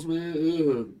drawers, man.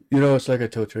 Ugh. You know, it's like I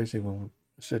told Tracy when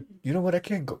I said, you know what? I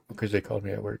can't go because they called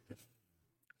me at work. I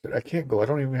said, I can't go. I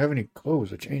don't even have any clothes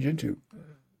to change into.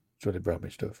 So they brought me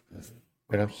stuff.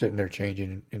 And I'm sitting there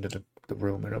changing into the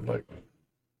room, and I'm like,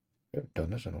 I haven't done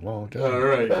this in a long time. All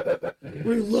right. What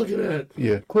are you looking at?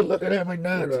 Yeah, quit looking at me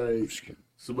now. Right.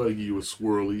 Somebody give you a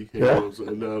swirly Yeah.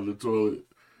 down the toilet.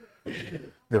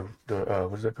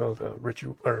 What's that called?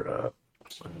 Ritual or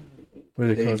what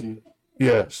are they called? Hazing.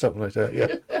 Yeah, something like that. Yeah.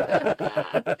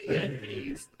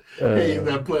 Hey,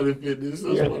 that Planet Fitness.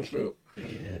 That's what's up.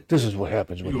 This is what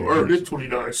happens when You earned it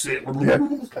 29 cents.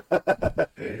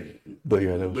 But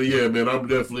yeah, But yeah, man, I'm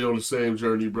definitely on the same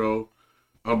journey, bro.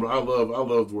 I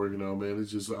love working out, man.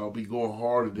 It's just I'll be going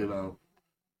hard and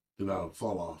then I'll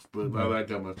fall off. But now that I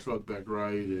got my truck back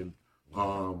right and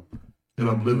I'm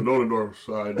living on the north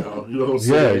side now. You know what I'm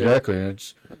saying? Yeah, exactly. And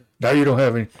it's now you don't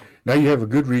have any. Now you have a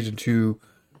good reason to,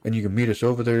 and you can meet us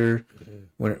over there.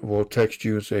 When we'll text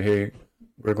you and say, hey,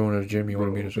 we're going to the gym. You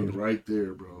want to meet us over there? Right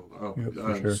there, bro.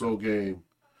 I'm sure. so game.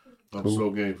 I'm so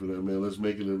game for that, man. Let's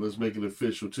make it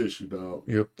official tissue, dog.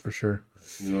 Yep, for sure.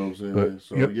 You know what I'm saying? But,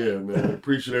 So yeah, man.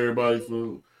 Appreciate everybody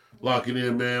for locking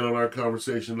in, man, on our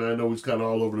conversation. I know it's kind of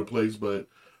all over the place, but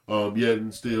yet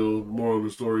and still, the moral of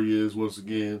the story is once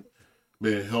again,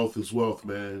 man, health is wealth,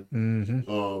 man.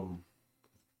 Mm-hmm.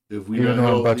 If we Even not though I'm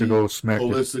healthy, about to go smack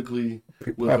holistically,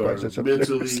 with Popeyes, that's our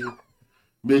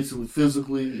mentally,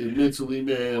 physically, and mentally,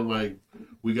 man, like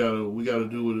we gotta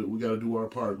do it. We gotta do our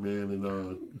part, man. And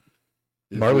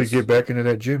Marley, get back into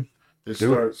that gym.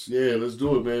 Yeah, let's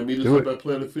do it, man. Meet us up at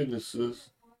Planet Fitness,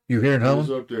 sis. You here in Holland?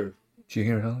 Meet us up there. She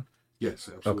here in Holland? Yes,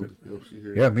 absolutely.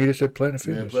 Okay. Yeah, meet us at Planet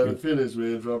Fitness. Man, Planet Fitness,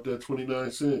 man. Drop that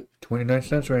 29 cents. 29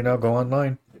 cents right now. Go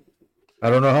online. I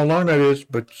don't know how long that is,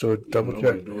 but so double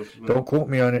check. Don't quote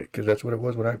me on it because that's what it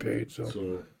was when I paid. So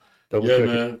double check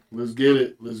man. it. Let's get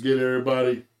it. Let's get it,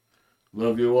 everybody.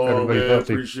 Love you all, Everybody man.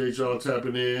 healthy. Appreciate y'all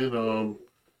tapping in.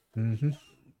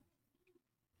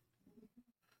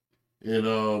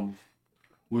 And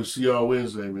we'll see y'all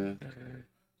Wednesday, man.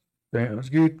 Sounds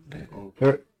good.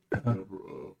 Okay.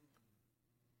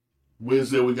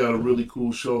 Wednesday we got a really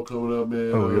cool show coming up,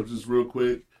 man. Yep. Just real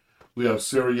quick, we have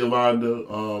Sarah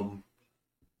Yolanda.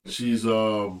 She's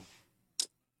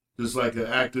just like an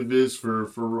activist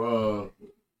for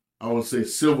I would say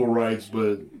civil rights,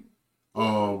 but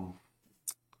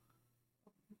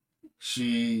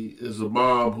she is a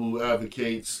mom who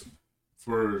advocates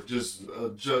for just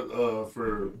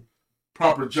for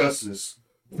proper justice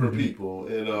for people,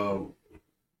 and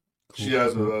she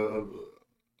has a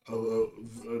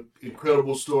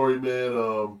incredible story, man.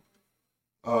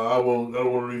 I don't want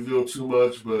to reveal too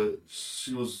much, but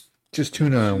she was. Just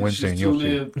tune in on Wednesday and you'll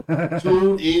see.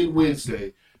 Tune in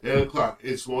Wednesday, 8 o'clock.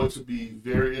 It's going to be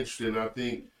very interesting. I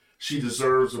think she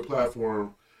deserves a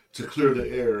platform to clear the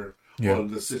air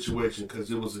on the situation because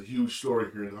it was a huge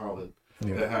story here in Holland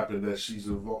that happened that she's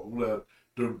involved, not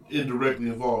indirectly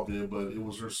involved in, but it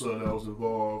was her son that was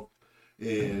involved,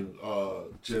 and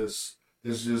it's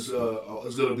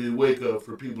going to be a wake up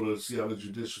for people to see how the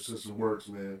judicial system works,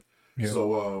 man. Yeah.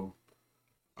 So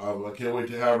I can't wait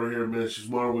to have her here, man. She's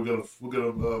one. We're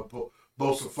gonna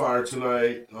boast a fire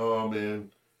tonight, and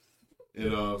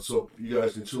so you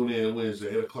guys can tune in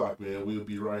Wednesday 8 o'clock, man. We'll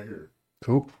be right here.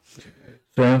 Cool.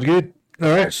 Sounds good.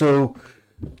 All right, so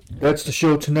that's the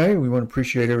show tonight. We want to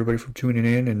appreciate everybody for tuning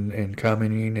in and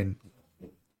commenting and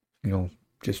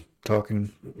just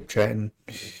talking, chatting.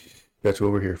 That's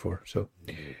what we're here for. So,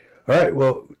 all right.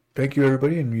 Well, thank you,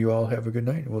 everybody, and you all have a good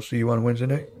night. We'll see you on Wednesday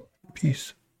night.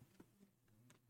 Peace.